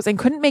froze and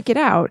couldn't make it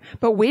out,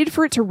 but waited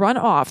for it to run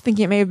off,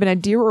 thinking it may have been a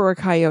deer or a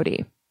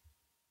coyote.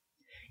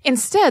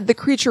 Instead, the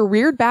creature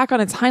reared back on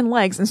its hind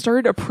legs and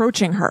started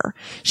approaching her.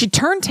 She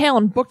turned tail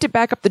and booked it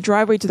back up the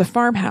driveway to the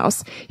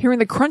farmhouse, hearing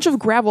the crunch of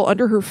gravel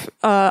under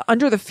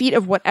the feet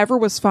of whatever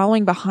was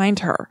following behind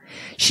her.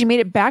 She made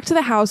it back to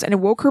the house and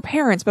awoke her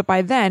parents, but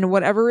by then,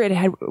 whatever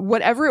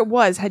it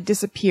was had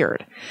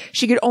disappeared.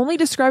 She could only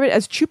describe it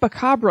as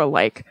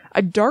chupacabra-like,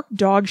 a dark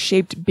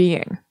dog-shaped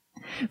being.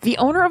 The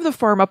owner of the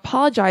farm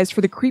apologized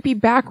for the creepy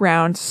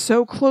background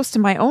so close to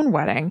my own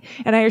wedding,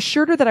 and I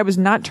assured her that I was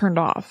not turned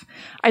off.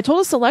 I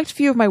told a select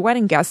few of my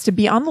wedding guests to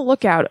be on the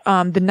lookout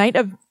the night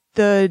of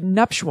the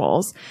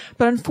nuptials,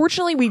 but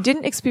unfortunately we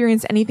didn't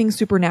experience anything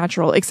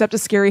supernatural except a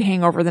scary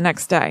hangover the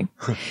next day.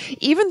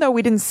 Even though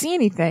we didn't see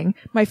anything,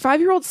 my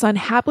 5-year-old son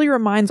happily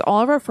reminds all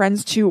of our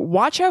friends to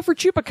watch out for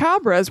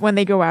chupacabras when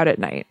they go out at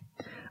night.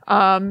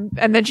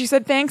 And then she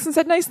said thanks and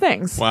said nice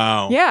things.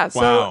 Wow. Yeah.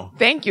 So wow.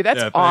 Thank you. That's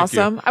Thank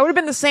awesome. you. I would have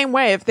been the same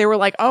way if they were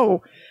like,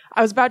 oh,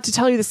 I was about to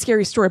tell you the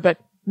scary story, but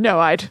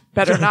no, I'd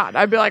better not.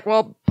 I'd be like,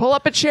 well, pull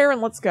up a chair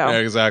and let's go. Yeah,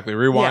 exactly.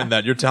 Rewind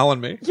that. You're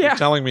telling me. Yeah. You're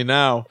telling me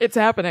now. It's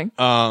happening.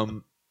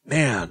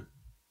 Man,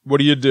 what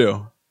do you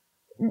do?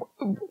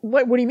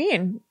 What do you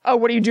mean? Oh,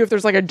 what do you do if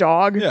there's like a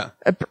dog? Yeah.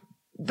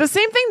 The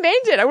same thing they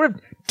did. I would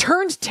have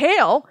turned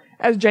tail,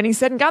 as Jenny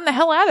said, and gotten the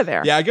hell out of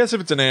there. Yeah, I guess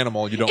if it's an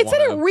animal, you don't It want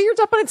said it reared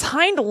up on its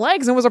hind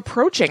legs and was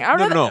approaching. I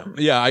don't know. No.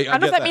 Yeah, I don't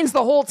know if that means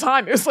the whole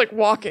time. It was like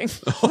walking.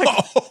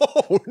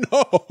 Oh,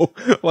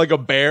 no. Like a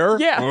bear?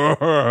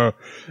 Yeah.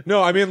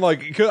 No, I mean,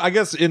 like, I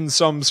guess in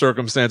some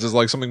circumstances,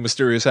 like something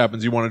mysterious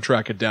happens, you want to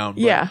track it down.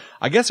 But Yeah.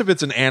 I guess if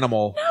it's an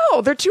animal.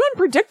 No, they're too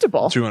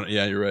unpredictable.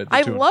 Yeah, you're right.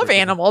 I love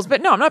animals,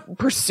 but no, I'm not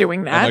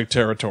pursuing that. And like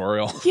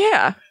territorial.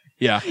 Yeah.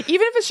 Yeah.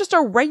 Even if it's just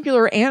a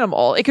regular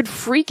animal, it could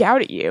freak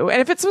out at you.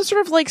 And if it's some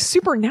sort of like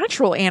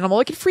supernatural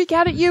animal, it could freak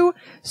out at you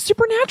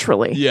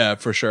supernaturally. Yeah,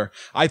 for sure.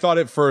 I thought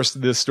at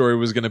first this story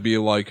was going to be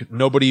like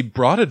nobody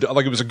brought a dog,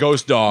 like it was a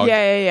ghost dog.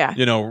 Yeah.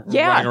 You know,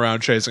 running around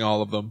chasing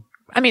all of them.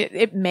 I mean,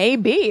 it may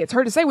be. It's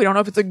hard to say. We don't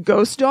know if it's a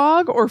ghost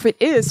dog or if it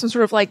is some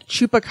sort of like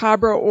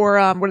chupacabra or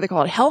what do they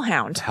call it?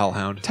 Hellhound.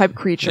 Hellhound Type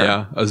creature.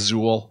 Yeah. A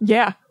Zool.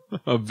 Yeah.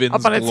 A Vince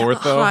Up on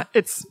Glortho.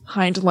 its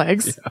hind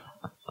legs.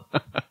 Yeah.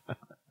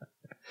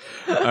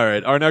 All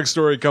right. Our next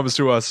story comes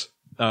to us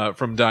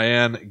from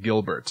Diane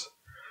Gilbert.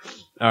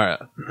 All right.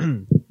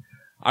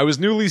 I was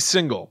newly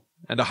single,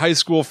 and a high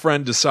school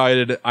friend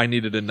decided I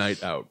needed a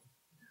night out.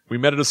 We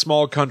met at a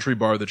small country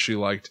bar that she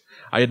liked.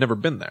 I had never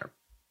been there.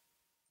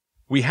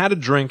 We had a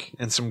drink,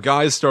 and some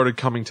guys started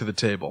coming to the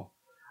table.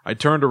 I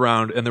turned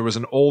around, and there was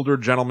an older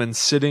gentleman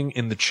sitting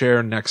in the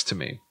chair next to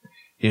me.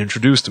 He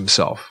introduced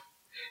himself.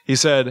 He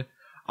said,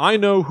 "I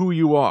know who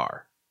you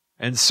are,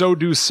 and so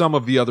do some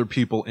of the other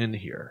people in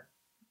here.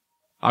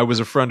 I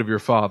was a friend of your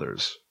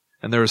father's,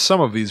 and there are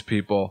some of these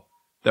people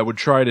that would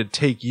try to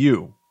take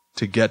you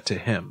to get to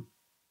him."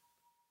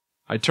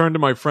 I turned to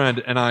my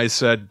friend and I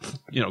said,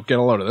 get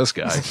a load of this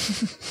guy.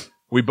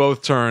 We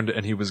both turned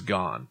and he was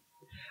gone.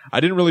 I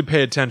didn't really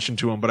pay attention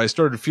to him, but I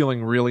started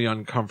feeling really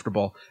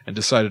uncomfortable and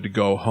decided to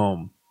go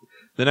home.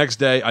 The next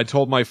day, I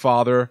told my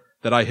father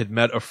that I had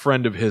met a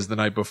friend of his the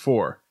night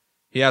before.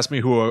 He asked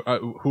me who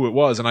it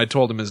was, and I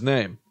told him his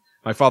name.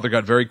 My father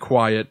got very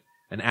quiet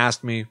and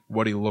asked me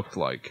what he looked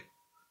like.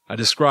 I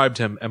described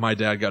him, and my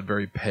dad got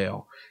very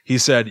pale. He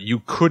said,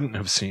 "You couldn't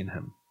have seen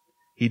him.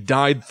 He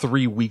died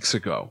 3 weeks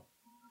ago.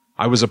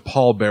 I was a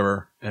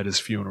pallbearer at his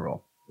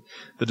funeral."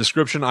 The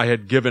description I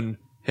had given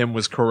him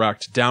was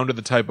correct, down to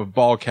the type of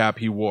ball cap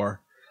he wore.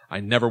 I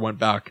never went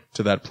back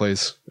to that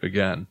place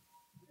again.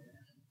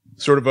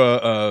 Sort of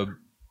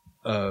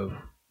a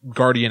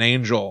guardian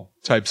angel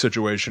type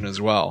situation as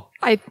well.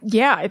 I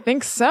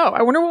think so.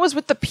 I wonder what was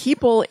with the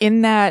people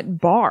in that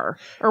bar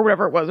or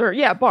whatever it was,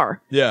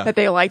 bar. Yeah. That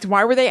they liked.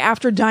 Why were they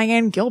after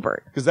Diane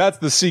Gilbert? Because that's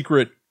the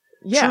secret,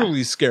 Yeah.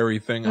 truly scary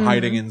thing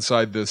hiding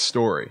inside this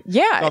story.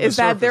 Yeah, On is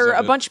the that there are surface a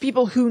of it. bunch of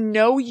people who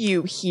know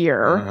you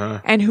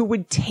here and who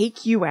would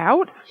take you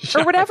out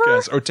or I whatever?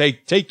 guess. Or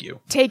take you.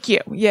 Take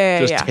you.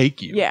 Yeah. Just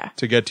take you Yeah.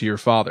 to get to your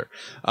father.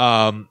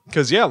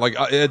 Because, like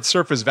at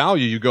surface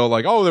value, you go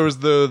like, oh, there was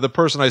the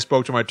person I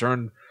spoke to. I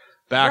turned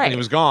back Right. and he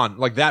was gone.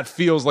 Like that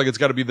feels like it's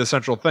got to be the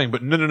central thing,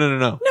 but no.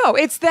 No,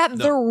 it's that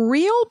the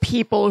real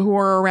people who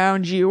are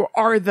around you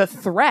are the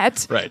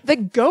threat. Right. The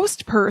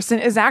ghost person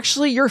is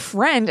actually your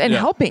friend and Yeah.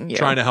 helping you.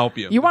 Trying to help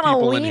you. You The want to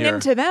people in lean here-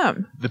 into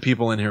them. The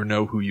people in here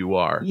know who you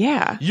are.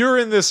 Yeah. You're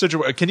in this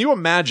situation. Can you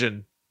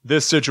imagine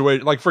this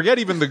situation? Like, forget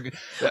even the.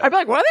 I'd be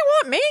like, what do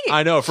they want me?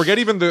 I know. Forget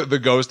even the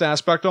ghost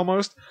aspect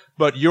almost.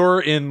 But you're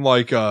in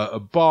like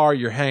a bar.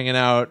 You're hanging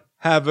out,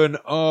 having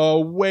a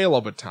whale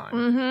of a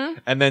time,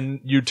 and then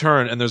you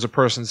turn and there's a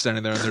person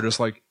standing there, and they're just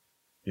like,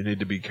 "You need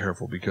to be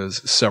careful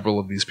because several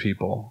of these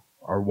people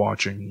are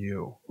watching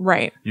you.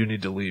 Right. You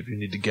need to leave. You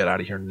need to get out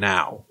of here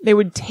now." They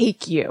would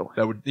take you.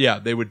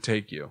 They would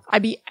take you.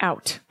 I'd be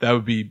out. That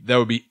would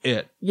be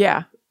it.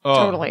 Yeah. Oh,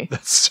 Totally.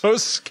 That's so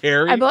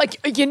scary. I'd be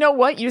like, you know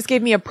what? You just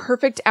gave me a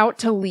perfect out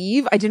to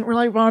leave. I didn't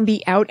really want to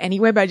be out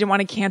anyway, but I didn't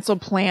want to cancel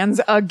plans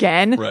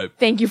again. Right.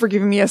 Thank you for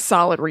giving me a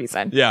solid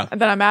reason. Yeah.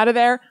 And then I'm out of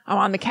there. I'm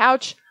on the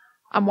couch.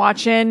 I'm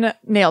watching.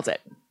 Nailed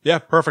it. Yeah,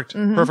 perfect.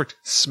 Perfect.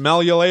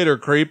 Smell you later,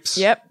 creeps.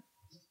 Yep.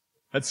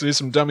 Let's see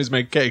some dummies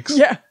make cakes.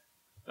 Yeah.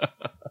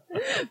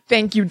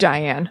 Thank you,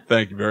 Diane.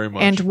 Thank you very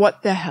much. And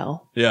what the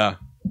hell? Yeah.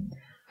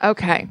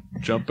 Okay.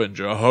 Jumpin'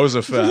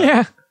 Jehoshaphat.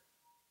 Yeah.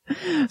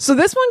 So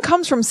this one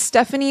comes from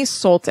Stephanie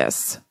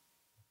Soltis.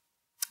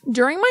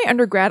 During my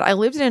undergrad, I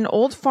lived in an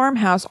old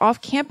farmhouse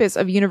off campus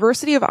of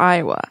University of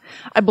Iowa.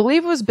 I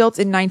believe it was built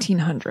in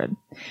 1900.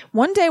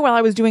 One day while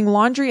I was doing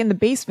laundry in the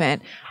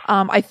basement,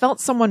 I felt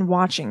someone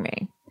watching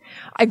me.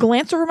 I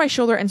glanced over my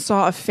shoulder and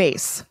saw a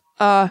face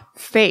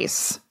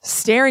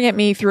staring at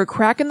me through a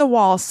crack in the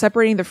wall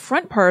separating the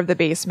front part of the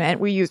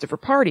basement, we used it for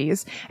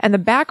parties, and the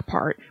back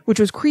part, which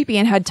was creepy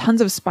and had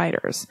tons of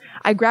spiders.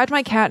 I grabbed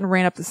my cat and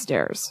ran up the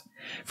stairs.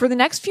 For the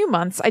next few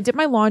months, I did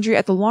my laundry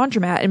at the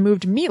laundromat and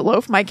moved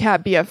Meatloaf, my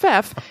cat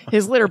BFF,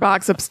 his litter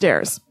box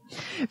upstairs.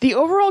 The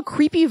overall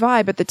creepy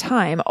vibe at the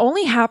time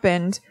only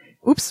happened...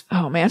 Oops.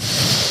 Oh, man.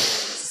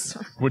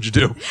 What'd you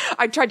do?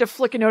 I tried to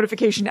flick a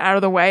notification out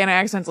of the way and I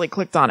accidentally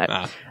clicked on it.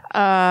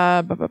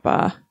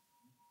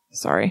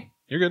 Sorry.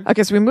 You're good.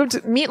 Okay, so we moved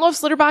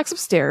Meatloaf's litter box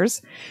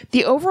upstairs.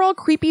 The overall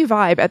creepy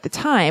vibe at the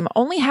time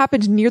only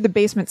happened near the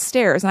basement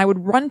stairs, and I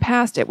would run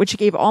past it, which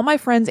gave all my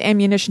friends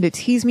ammunition to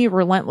tease me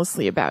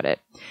relentlessly about it.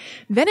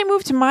 Then it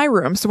moved to my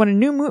room, so when a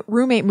new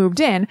roommate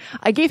moved in,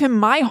 I gave him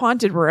my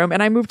haunted room,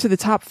 and I moved to the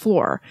top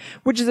floor,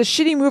 which is a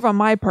shitty move on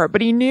my part, but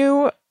he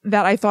knew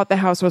that I thought the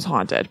house was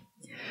haunted.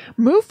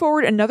 Move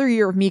forward another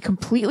year of me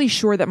completely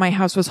sure that my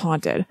house was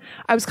haunted.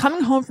 I was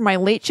coming home from my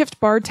late shift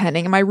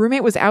bartending and my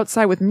roommate was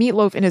outside with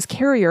Meatloaf in his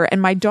carrier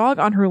and my dog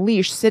on her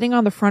leash sitting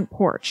on the front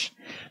porch.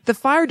 The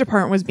fire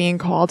department was being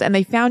called and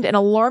they found an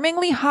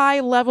alarmingly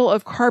high level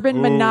of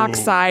carbon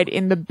monoxide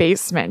in the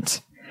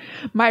basement.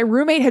 My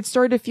roommate had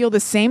started to feel the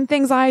same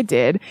things I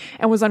did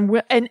and was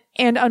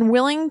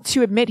unwilling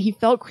to admit he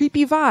felt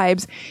creepy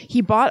vibes.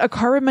 He bought a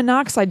carbon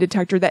monoxide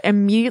detector that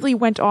immediately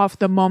went off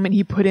the moment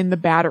he put in the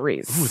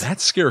batteries. Ooh,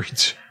 that's scary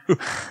too.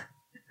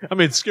 I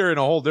mean, it's scary in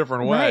a whole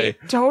different way.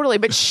 Right, totally.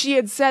 But she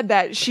had said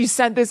that she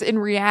sent this in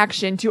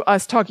reaction to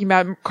us talking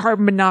about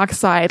carbon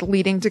monoxide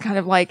leading to kind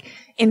of like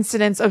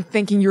incidents of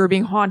thinking you were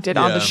being haunted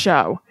on the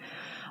show.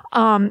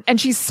 And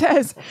she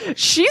says,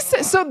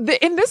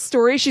 in this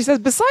story, she says,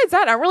 besides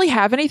that, I don't really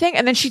have anything.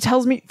 And then she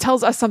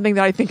tells us something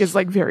that I think is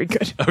like very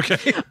good.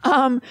 Okay.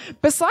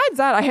 Besides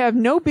that, I have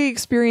no big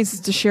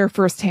experiences to share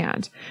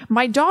firsthand.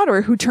 My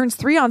daughter, who turns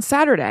 3 on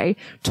Saturday,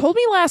 told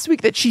me last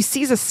week that she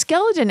sees a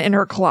skeleton in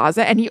her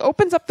closet and he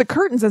opens up the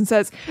curtains and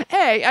says,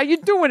 "Hey, how you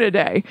doing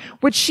today?"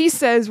 Which she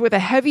says with a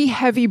heavy,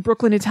 heavy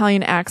Brooklyn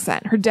Italian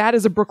accent. Her dad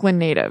is a Brooklyn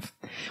native.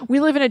 We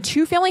live in a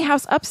 2-family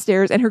house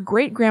upstairs and her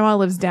great grandma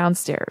lives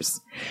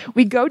downstairs.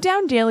 We go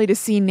down daily to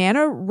see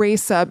Nana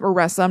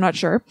Ressa, I'm not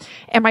sure,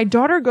 and my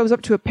daughter goes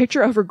up to a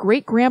picture of her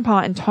great grandpa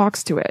and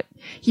talks to it.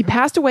 He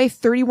passed away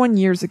 31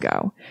 years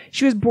ago.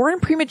 She was born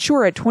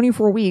premature at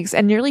 24 weeks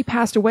and nearly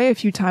passed away a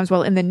few times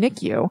while in the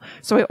NICU,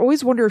 so I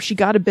always wonder if she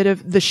got a bit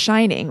of The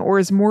Shining or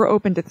is more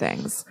open to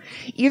things.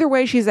 Either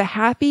way, she's a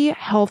happy,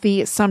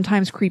 healthy,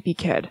 sometimes creepy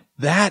kid.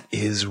 That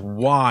is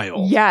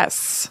wild.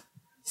 Yes.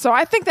 So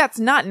I think that's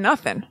not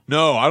nothing.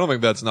 No, I don't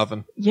think that's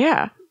nothing.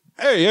 Yeah.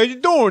 Hey, how you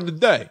doing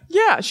today?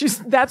 Yeah,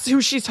 that's who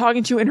she's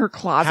talking to in her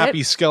closet.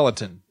 Happy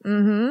skeleton.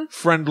 Mm-hmm.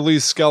 Friendly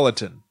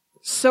skeleton.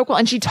 So cool.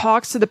 And she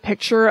talks to the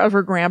picture of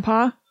her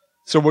grandpa.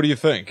 So what do you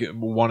think?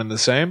 One and the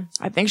same?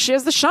 I think she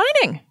has The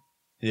Shining.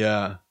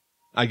 Yeah,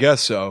 I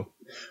guess so.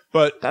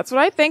 But that's what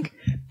I think.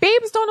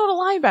 Babes don't know to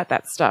lie about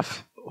that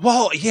stuff.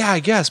 Well, yeah, I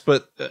guess,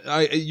 but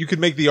you could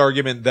make the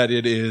argument that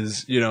it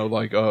is,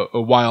 like a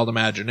wild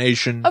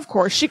imagination. Of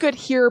course, she could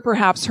hear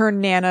perhaps her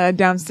Nana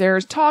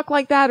downstairs talk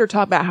like that or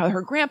talk about how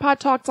her grandpa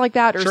talked like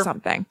that or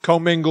something.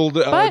 Commingled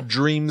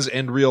dreams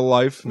and real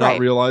life, not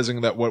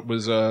realizing that what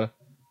was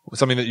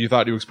something that you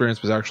thought you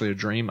experienced was actually a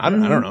dream. I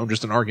don't know,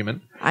 just an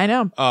argument. I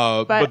know.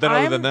 But then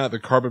other than that, the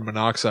carbon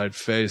monoxide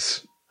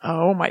face.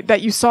 Oh my,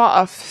 that you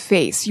saw a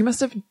face. You must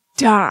have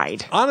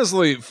died.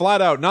 Honestly,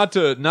 flat out, not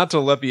to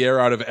let the air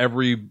out of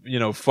every,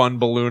 fun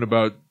balloon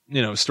about,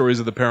 stories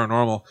of the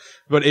paranormal.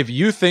 But if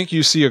you think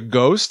you see a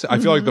ghost, I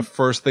feel like the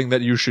first thing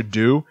that you should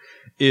do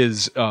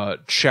is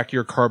check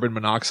your carbon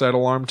monoxide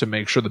alarm to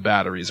make sure the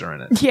batteries are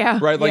in it. Yeah.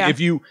 Right? Like if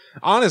you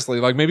honestly,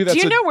 like maybe that's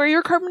Do you know where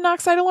your carbon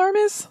monoxide alarm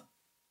is?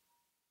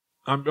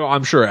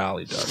 I'm sure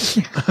Allie does.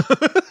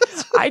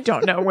 I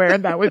don't know where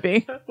that would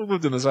be. I've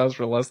lived in this house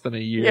for less than a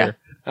year.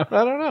 Yeah.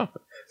 I don't know.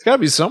 It's got to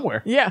be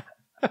somewhere. Yeah.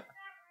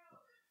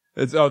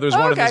 There's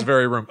one in this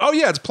very room. Oh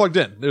yeah, it's plugged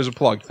in. There's a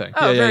plug thing.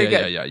 Oh, very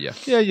good.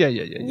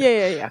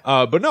 Yeah.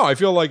 But no, I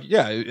feel like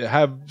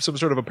have some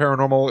sort of a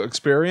paranormal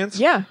experience.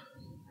 Yeah.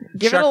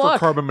 Give Check it a look. for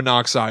carbon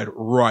monoxide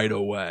right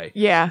away.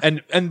 Yeah.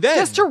 And then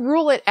just to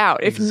rule it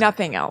out, if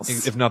nothing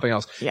else. If nothing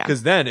else. Yeah.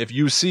 Because then if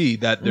you see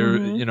that there,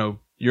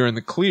 you're in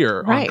the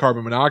clear on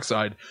carbon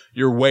monoxide,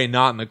 you're way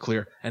not in the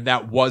clear, and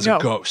that was a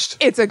ghost.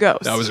 It's a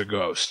ghost. That was a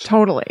ghost.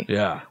 Totally.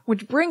 Yeah.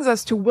 Which brings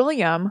us to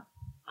William.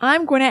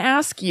 I'm going to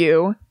ask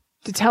you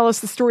to tell us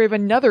the story of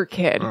another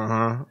kid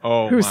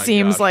who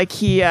seems like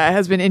he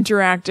has been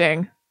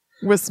interacting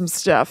with some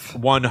stuff.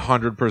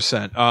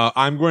 100%.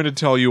 I'm going to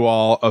tell you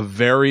all a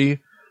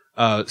very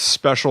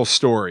special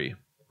story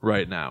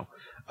right now.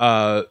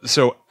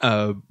 So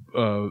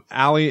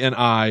Allie and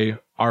I,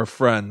 our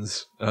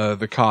friends,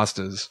 the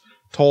Costas,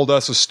 told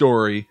us a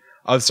story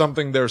of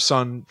something their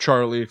son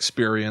Charlie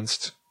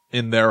experienced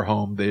in their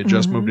home. They had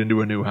just moved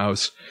into a new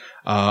house.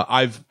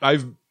 I've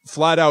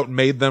flat out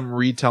made them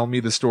retell me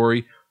the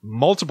story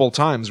multiple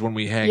times when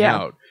we hang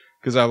out,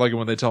 because I like it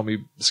when they tell me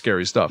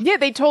scary stuff. Yeah,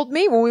 they told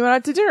me when we went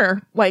out to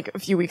dinner like a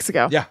few weeks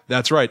ago. Yeah,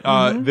 that's right.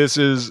 This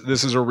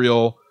is a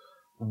real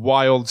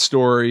wild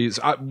story.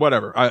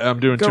 Whatever. I'm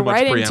doing too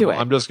much preamble.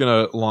 I'm just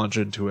gonna launch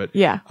into it.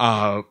 Yeah.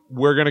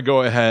 We're gonna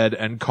go ahead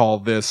and call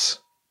this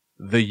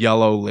The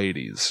Yellow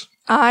Ladies.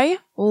 I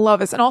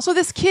love this, and also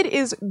this kid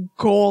is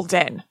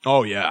golden.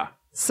 Oh yeah.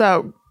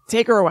 So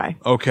take her away.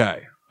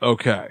 Okay.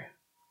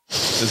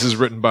 This is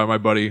written by my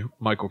buddy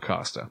Michael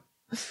Costa.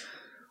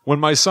 When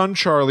my son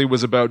Charlie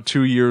was about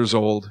 2 years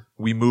old,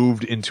 we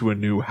moved into a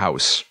new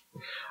house.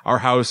 Our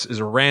house is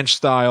a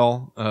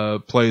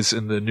ranch-style place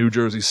in the New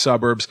Jersey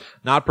suburbs,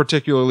 not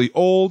particularly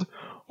old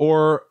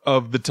or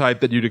of the type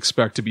that you'd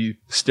expect to be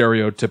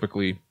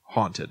stereotypically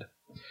haunted.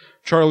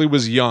 Charlie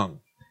was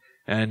young,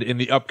 and in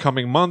the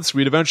upcoming months,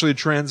 we'd eventually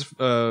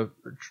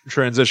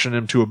transition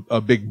him to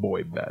a big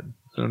boy bed,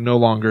 so no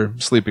longer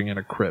sleeping in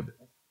a crib.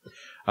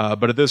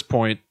 But at this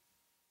point,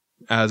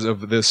 as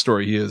of this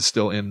story, he is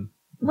still in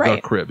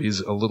the crib. He's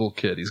a little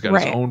kid. He's got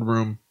his own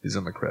room. He's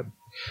in the crib.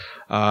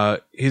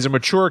 He's a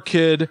mature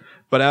kid,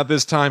 but at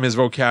this time his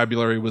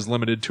vocabulary was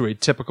limited to a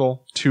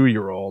typical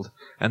 2-year-old,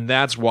 and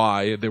that's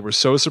why they were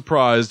so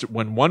surprised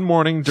when one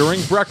morning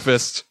during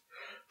breakfast,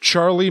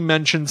 Charlie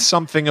mentioned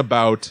something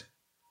about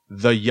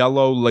the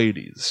Yellow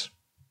Ladies.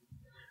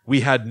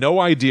 We had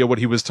no idea what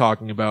he was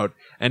talking about,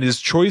 and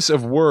his choice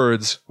of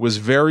words was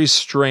very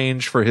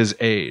strange for his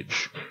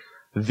age.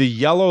 The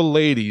Yellow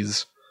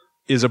Ladies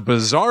is a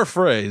bizarre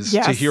phrase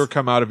to hear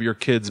come out of your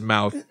kid's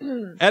mouth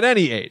at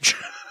any age,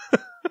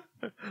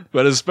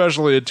 but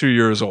especially at 2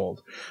 years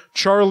old.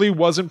 Charlie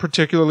wasn't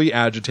particularly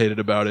agitated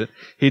about it.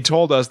 He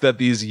told us that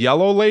these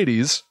yellow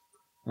ladies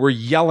were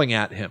yelling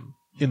at him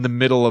in the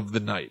middle of the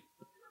night.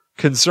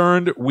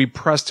 Concerned, we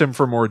pressed him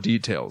for more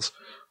details.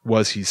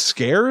 Was he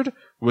scared?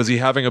 Was he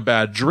having a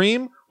bad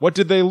dream? What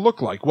did they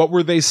look like? What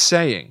were they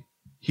saying?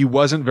 He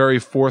wasn't very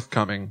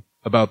forthcoming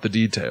about the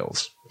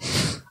details.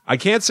 I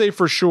can't say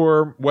for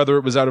sure whether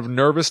it was out of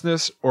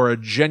nervousness or a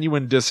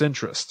genuine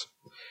disinterest.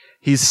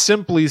 He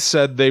simply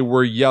said they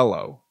were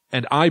yellow,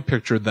 and I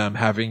pictured them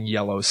having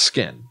yellow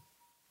skin.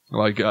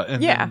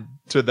 And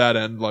to that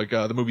end,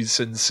 the movie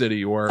Sin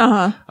City or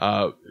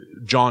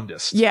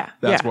Jaundice.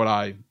 That's what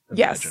I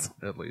imagine,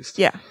 at least.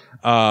 Yeah.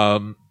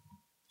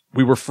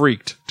 We were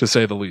freaked, to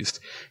say the least.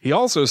 He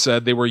also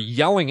said they were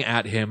yelling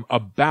at him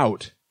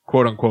about,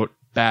 quote-unquote,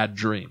 bad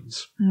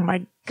dreams. Oh, my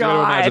God. You gotta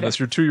imagine this.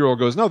 Your 2-year-old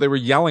goes, no, they were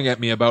yelling at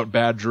me about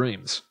bad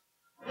dreams.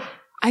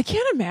 I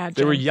can't imagine.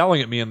 They were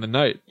yelling at me in the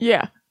night.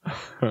 Yeah.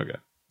 Okay.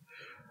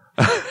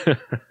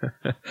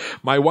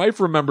 My wife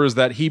remembers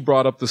that he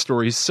brought up the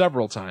story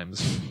several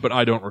times, but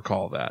I don't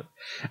recall that.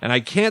 And I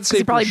can't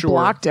say for sure. He probably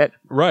blocked it.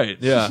 Right,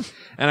 yeah.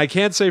 And I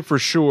can't say for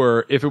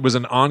sure if it was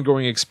an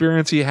ongoing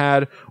experience he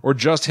had or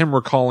just him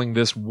recalling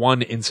this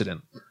one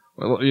incident.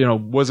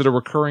 Was it a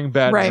recurring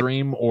bad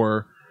dream,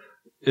 or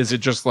is it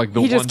just like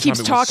the one time it was so vivid? He just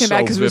keeps talking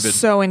about it because it was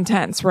so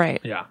intense, right?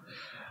 Yeah.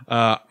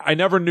 I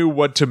never knew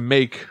what to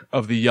make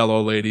of the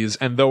Yellow Ladies,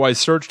 and though I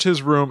searched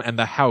his room and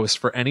the house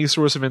for any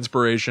source of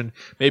inspiration,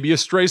 maybe a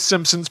stray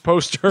Simpsons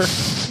poster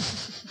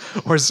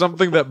or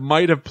something that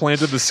might have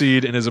planted the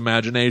seed in his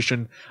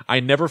imagination,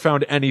 I never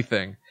found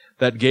anything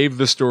that gave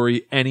the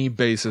story any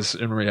basis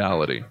in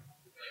reality.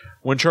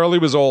 When Charlie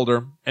was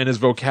older and his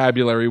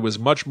vocabulary was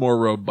much more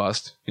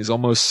robust, he's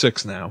almost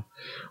 6 now,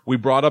 we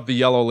brought up the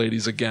Yellow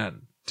Ladies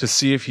again to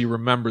see if he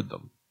remembered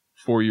them.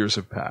 4 years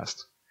have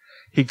passed.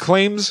 He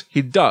claims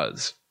he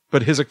does,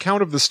 but his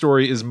account of the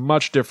story is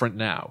much different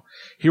now.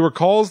 He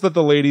recalls that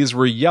the ladies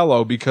were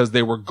yellow because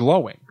they were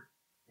glowing,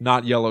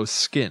 not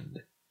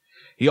yellow-skinned.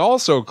 He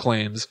also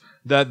claims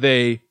that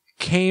they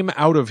came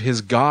out of his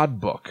God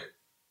book,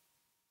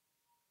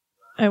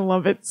 I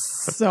love it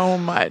so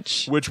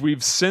much. which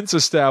we've since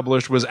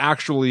established was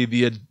actually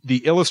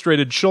the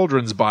illustrated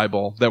children's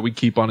Bible that we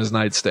keep on his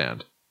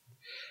nightstand.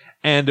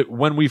 And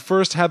when we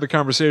first had the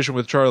conversation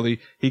with Charlie,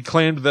 he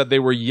claimed that they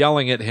were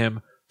yelling at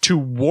him to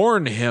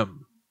warn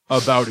him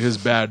about his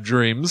bad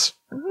dreams,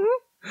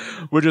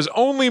 which is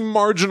only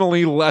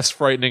marginally less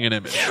frightening an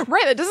image.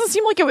 Right, that doesn't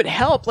seem like it would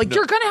help. Like,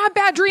 you're gonna have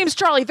bad dreams,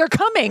 Charlie. They're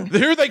coming.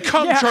 Here they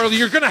come, Yeah. Charlie.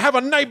 You're going to have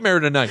a nightmare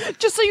tonight.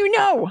 Just so you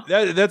know.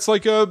 That's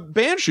like a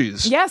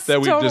banshees Yes, that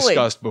we've totally.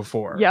 discussed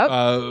before. Yep.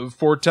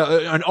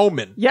 An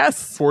omen.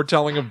 Yes.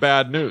 Foretelling of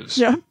bad news.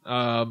 Yeah.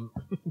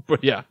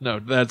 But yeah, no,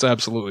 that's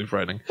absolutely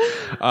frightening.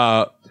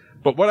 But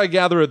what I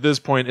gather at this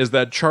point is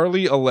that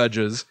Charlie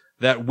alleges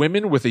that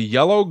women with a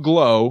yellow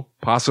glow,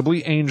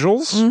 possibly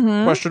angels,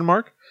 question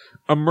mark,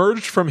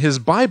 emerged from his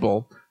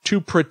Bible to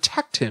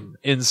protect him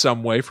in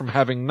some way from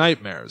having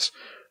nightmares.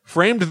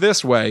 Framed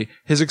this way,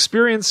 his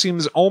experience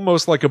seems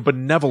almost like a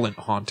benevolent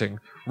haunting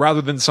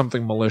rather than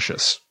something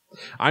malicious.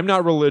 I'm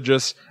not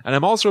religious, and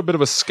I'm also a bit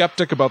of a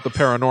skeptic about the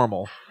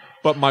paranormal,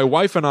 but my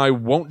wife and I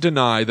won't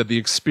deny that the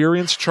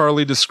experience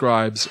Charlie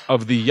describes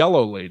of the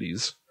yellow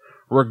ladies,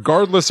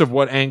 regardless of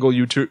what angle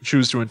you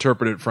choose to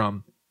interpret it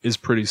from, is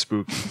pretty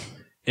spooky,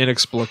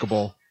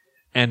 inexplicable,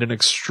 and an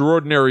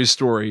extraordinary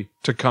story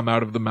to come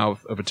out of the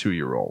mouth of a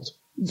 2-year-old.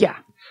 Yeah.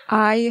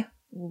 I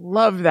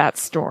love that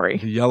story.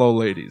 The yellow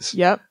ladies.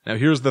 Yep. Now,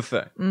 here's the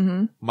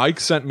thing.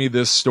 Mike sent me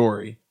this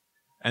story,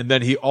 and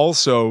then he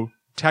also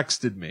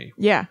texted me.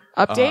 Yeah.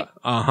 Update?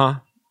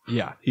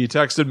 Yeah. He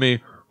texted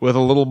me with a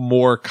little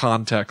more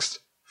context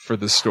for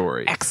the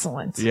story.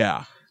 Excellent.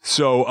 Yeah.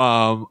 So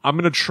I'm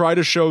going to try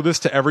to show this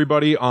to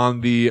everybody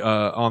on the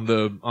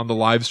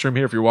live stream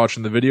here if you're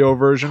watching the video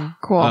version.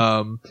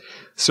 Cool.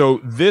 So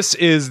this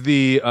is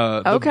the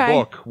Okay.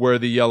 book where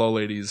the yellow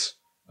ladies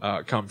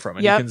come from.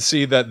 And Yep. you can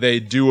see that they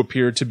do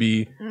appear to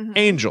be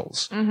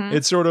angels.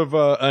 It's sort of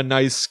a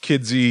nice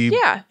kidsy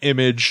Yeah.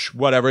 image,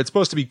 whatever. It's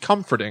supposed to be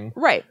comforting.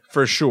 Right.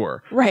 For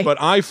sure. Right. But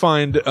I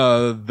find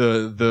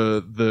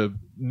the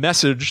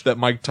message that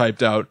Mike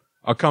typed out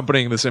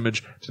accompanying this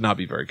image to not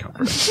be very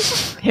comforting.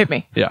 Hit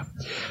me. Yeah.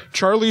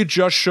 Charlie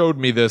just showed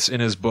me this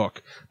in his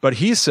book, but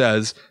he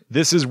says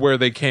this is where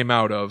they came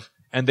out of,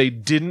 and they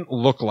didn't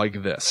look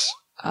like this.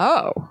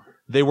 Oh.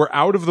 They were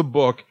out of the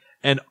book,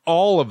 and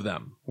all of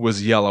them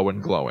was yellow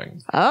and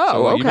glowing. Oh,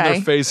 So, like, even okay.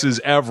 their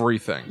faces,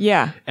 everything.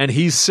 Yeah. And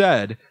he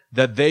said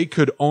that they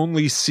could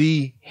only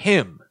see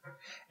him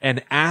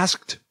and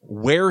asked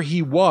where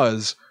he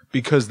was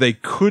because they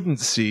couldn't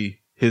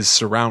see his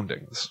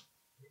surroundings.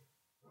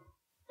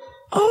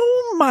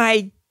 Oh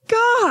my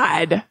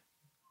God.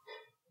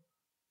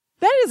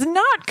 That is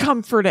not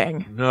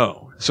comforting.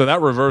 No. So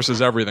that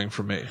reverses everything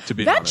for me, to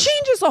be That honest.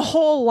 changes a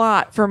whole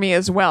lot for me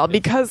as well,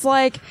 because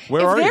like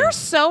Where if are they're you?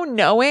 so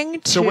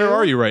knowing So where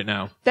are you right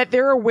now? that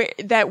they're aware,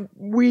 that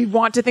we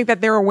want to think that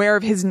they're aware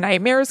of his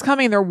nightmares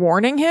coming and they're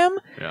warning him.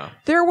 Yeah.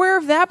 They're aware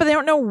of that, but they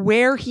don't know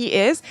where he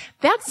is.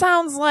 That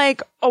sounds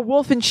like a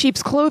wolf in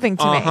sheep's clothing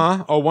to me.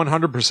 Uh-huh. Oh,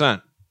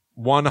 100%.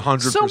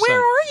 100%. So where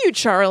are you,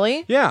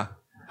 Charlie? Yeah.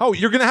 Oh,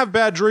 you're going to have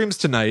bad dreams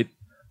tonight.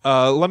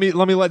 Let me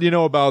let you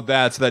know about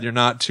that so that you're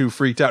not too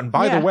freaked out. And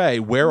by Yeah. the way,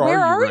 where are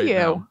you right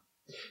now?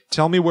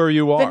 Tell me where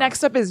you are. The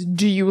next up is,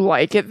 do you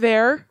like it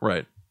there?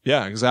 Right.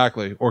 Yeah,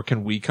 exactly. Or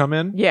can we come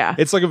in? Yeah.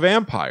 It's like a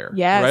vampire.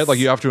 Yes. Right? Like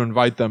you have to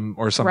invite them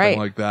or something Right.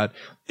 like that.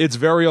 It's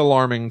very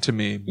alarming to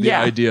me, the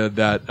Yeah. idea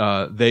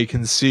that they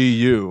can see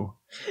you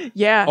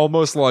Yeah.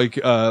 almost like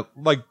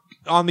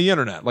on the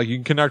internet. Like you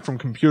can connect from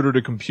computer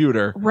to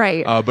computer.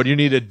 Right. But you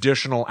need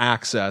additional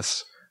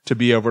access to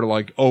be able to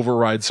like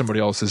override somebody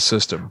else's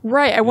system.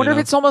 Right. I wonder know?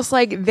 if it's almost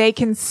like they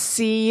can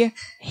see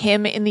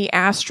him in the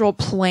astral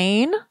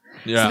plane.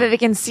 Yeah. So that they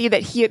can see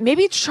that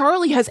maybe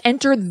Charlie has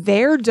entered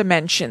their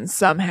dimension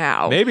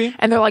somehow. Maybe.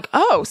 And they're like,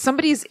 oh,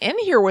 somebody's in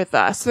here with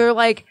us. So they're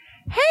like,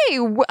 hey,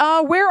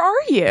 where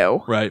are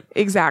you? Right.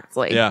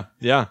 Exactly. Yeah.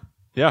 Yeah.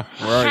 Yeah.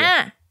 Where are you?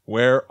 Huh.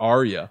 Where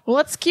are you? Well,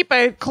 let's keep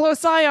a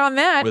close eye on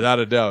that. Without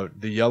a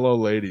doubt. The yellow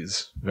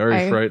ladies. Very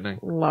I frightening.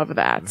 love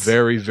that.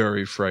 Very,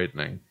 very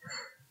frightening.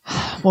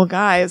 Well,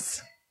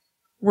 guys,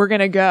 we're going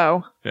to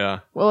go. Yeah.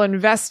 We'll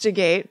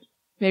investigate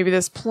maybe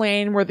this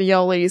plane where the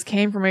yellow ladies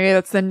came from. Maybe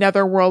that's the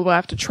netherworld we'll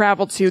have to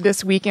travel to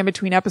this weekend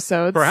between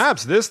episodes.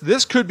 Perhaps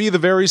this could be the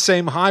very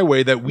same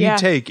highway that we Yeah.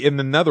 take in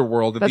the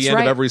netherworld at That's the end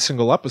right. of every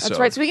single episode. That's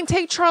right. So we can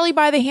take Charlie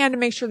by the hand and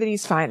make sure that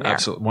he's fine there.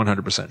 Absolutely.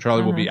 100%.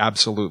 Charlie will be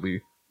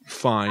absolutely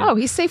fine. Oh,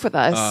 he's safe with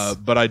us.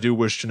 But I do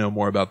wish to know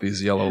more about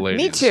these yellow ladies.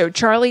 Me too.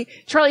 Charlie,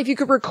 if you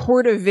could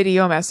record a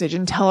video message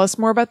and tell us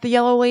more about the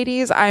yellow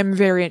ladies, I'm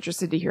very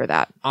interested to hear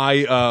that.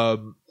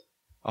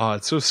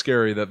 It's so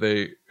scary that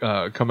they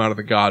come out of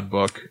the God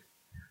book.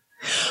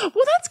 Well,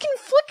 that's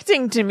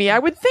conflicting to me. I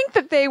would think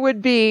that they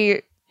would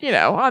be,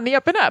 on the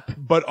up and up.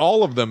 But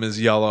all of them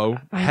is yellow,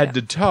 head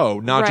to toe,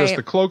 not just Right.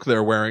 the cloak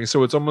they're wearing.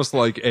 So it's almost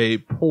like a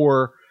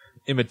poor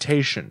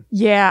imitation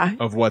Yeah.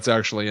 of what's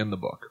actually in the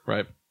book,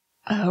 right?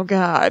 Oh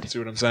God. See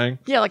what I'm saying?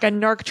 Yeah, like a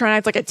narc trying to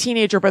act like a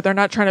teenager, but they're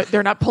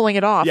not pulling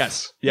it off.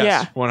 Yes.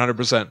 Yeah.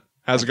 100%.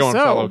 How's it going,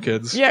 fellow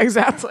kids? Yeah,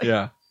 exactly.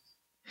 Yeah.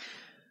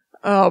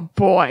 Oh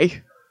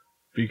boy.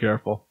 Be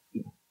careful.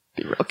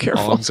 Be real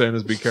careful. All I'm saying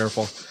is be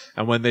careful.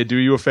 And when they do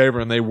you a favor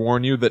and they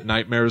warn you that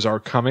nightmares are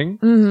coming,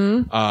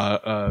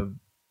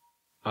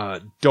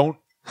 don't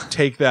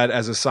take that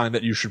as a sign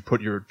that you should put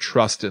your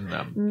trust in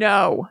them.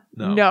 No.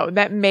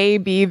 That may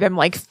be them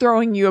like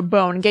throwing you a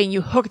bone, getting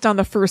you hooked on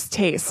the first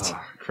taste.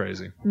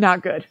 Crazy.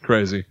 Not good.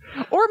 Crazy.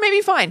 Or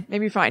maybe fine. Yeah.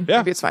 Maybe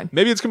it's fine.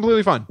 Maybe it's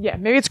completely fine. Yeah.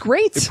 Maybe it's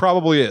great. It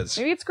probably is.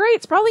 Maybe it's great.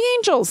 It's probably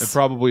angels. It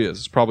probably is.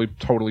 It's probably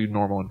totally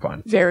normal and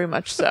fine. Very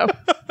much so.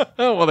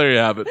 Oh, well, there you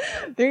have it.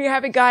 There you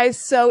have it, guys.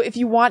 So if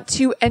you want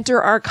to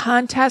enter our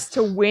contest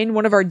to win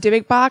one of our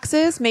Dybbuk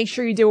boxes, make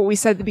sure you do what we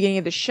said at the beginning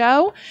of the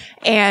show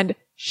and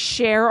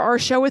share our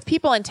show with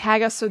people and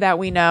tag us so that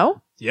we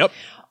know. Yep.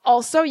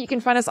 Also, you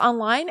can find us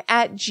online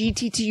at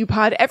GTTU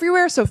Pod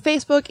everywhere. So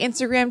Facebook,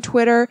 Instagram,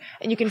 Twitter,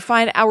 and you can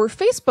find our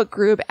Facebook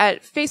group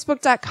at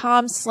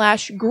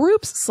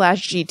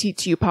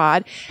facebook.com/groups/GTTU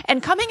Pod.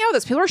 And coming out with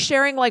this, people are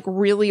sharing like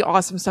really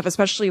awesome stuff,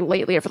 especially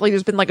lately. I feel like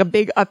there's been like a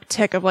big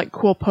uptick of like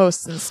cool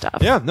posts and stuff.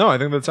 Yeah, no, I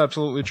think that's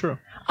absolutely true.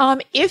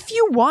 If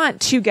you want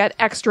to get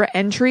extra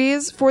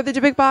entries for the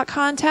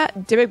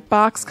Dybbuk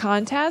box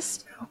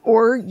contest,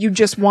 or you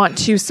just want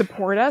to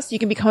support us, you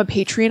can become a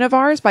Patreon of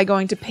ours by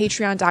going to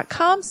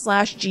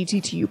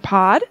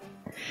patreon.com/GTTUpod.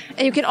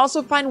 And you can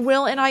also find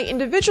Will and I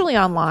individually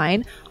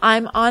online.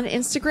 I'm on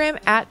Instagram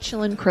at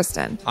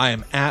ChillinKristen. I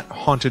am at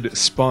Haunted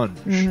Sponge.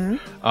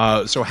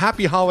 So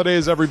happy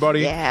holidays,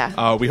 everybody.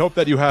 Yeah. We hope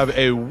that you have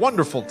a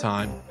wonderful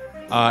time.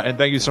 And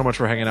thank you so much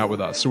for hanging out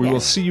with us. So we will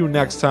see you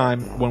next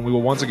time when we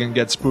will once again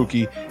get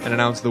spooky and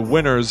announce the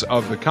winners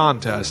of the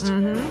contest.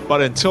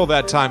 But until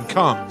that time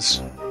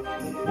comes,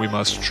 we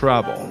must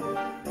travel.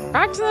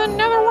 Back to the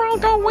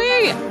netherworld go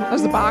we! That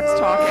was the box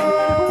talking.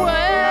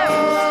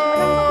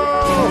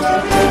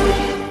 Whoa!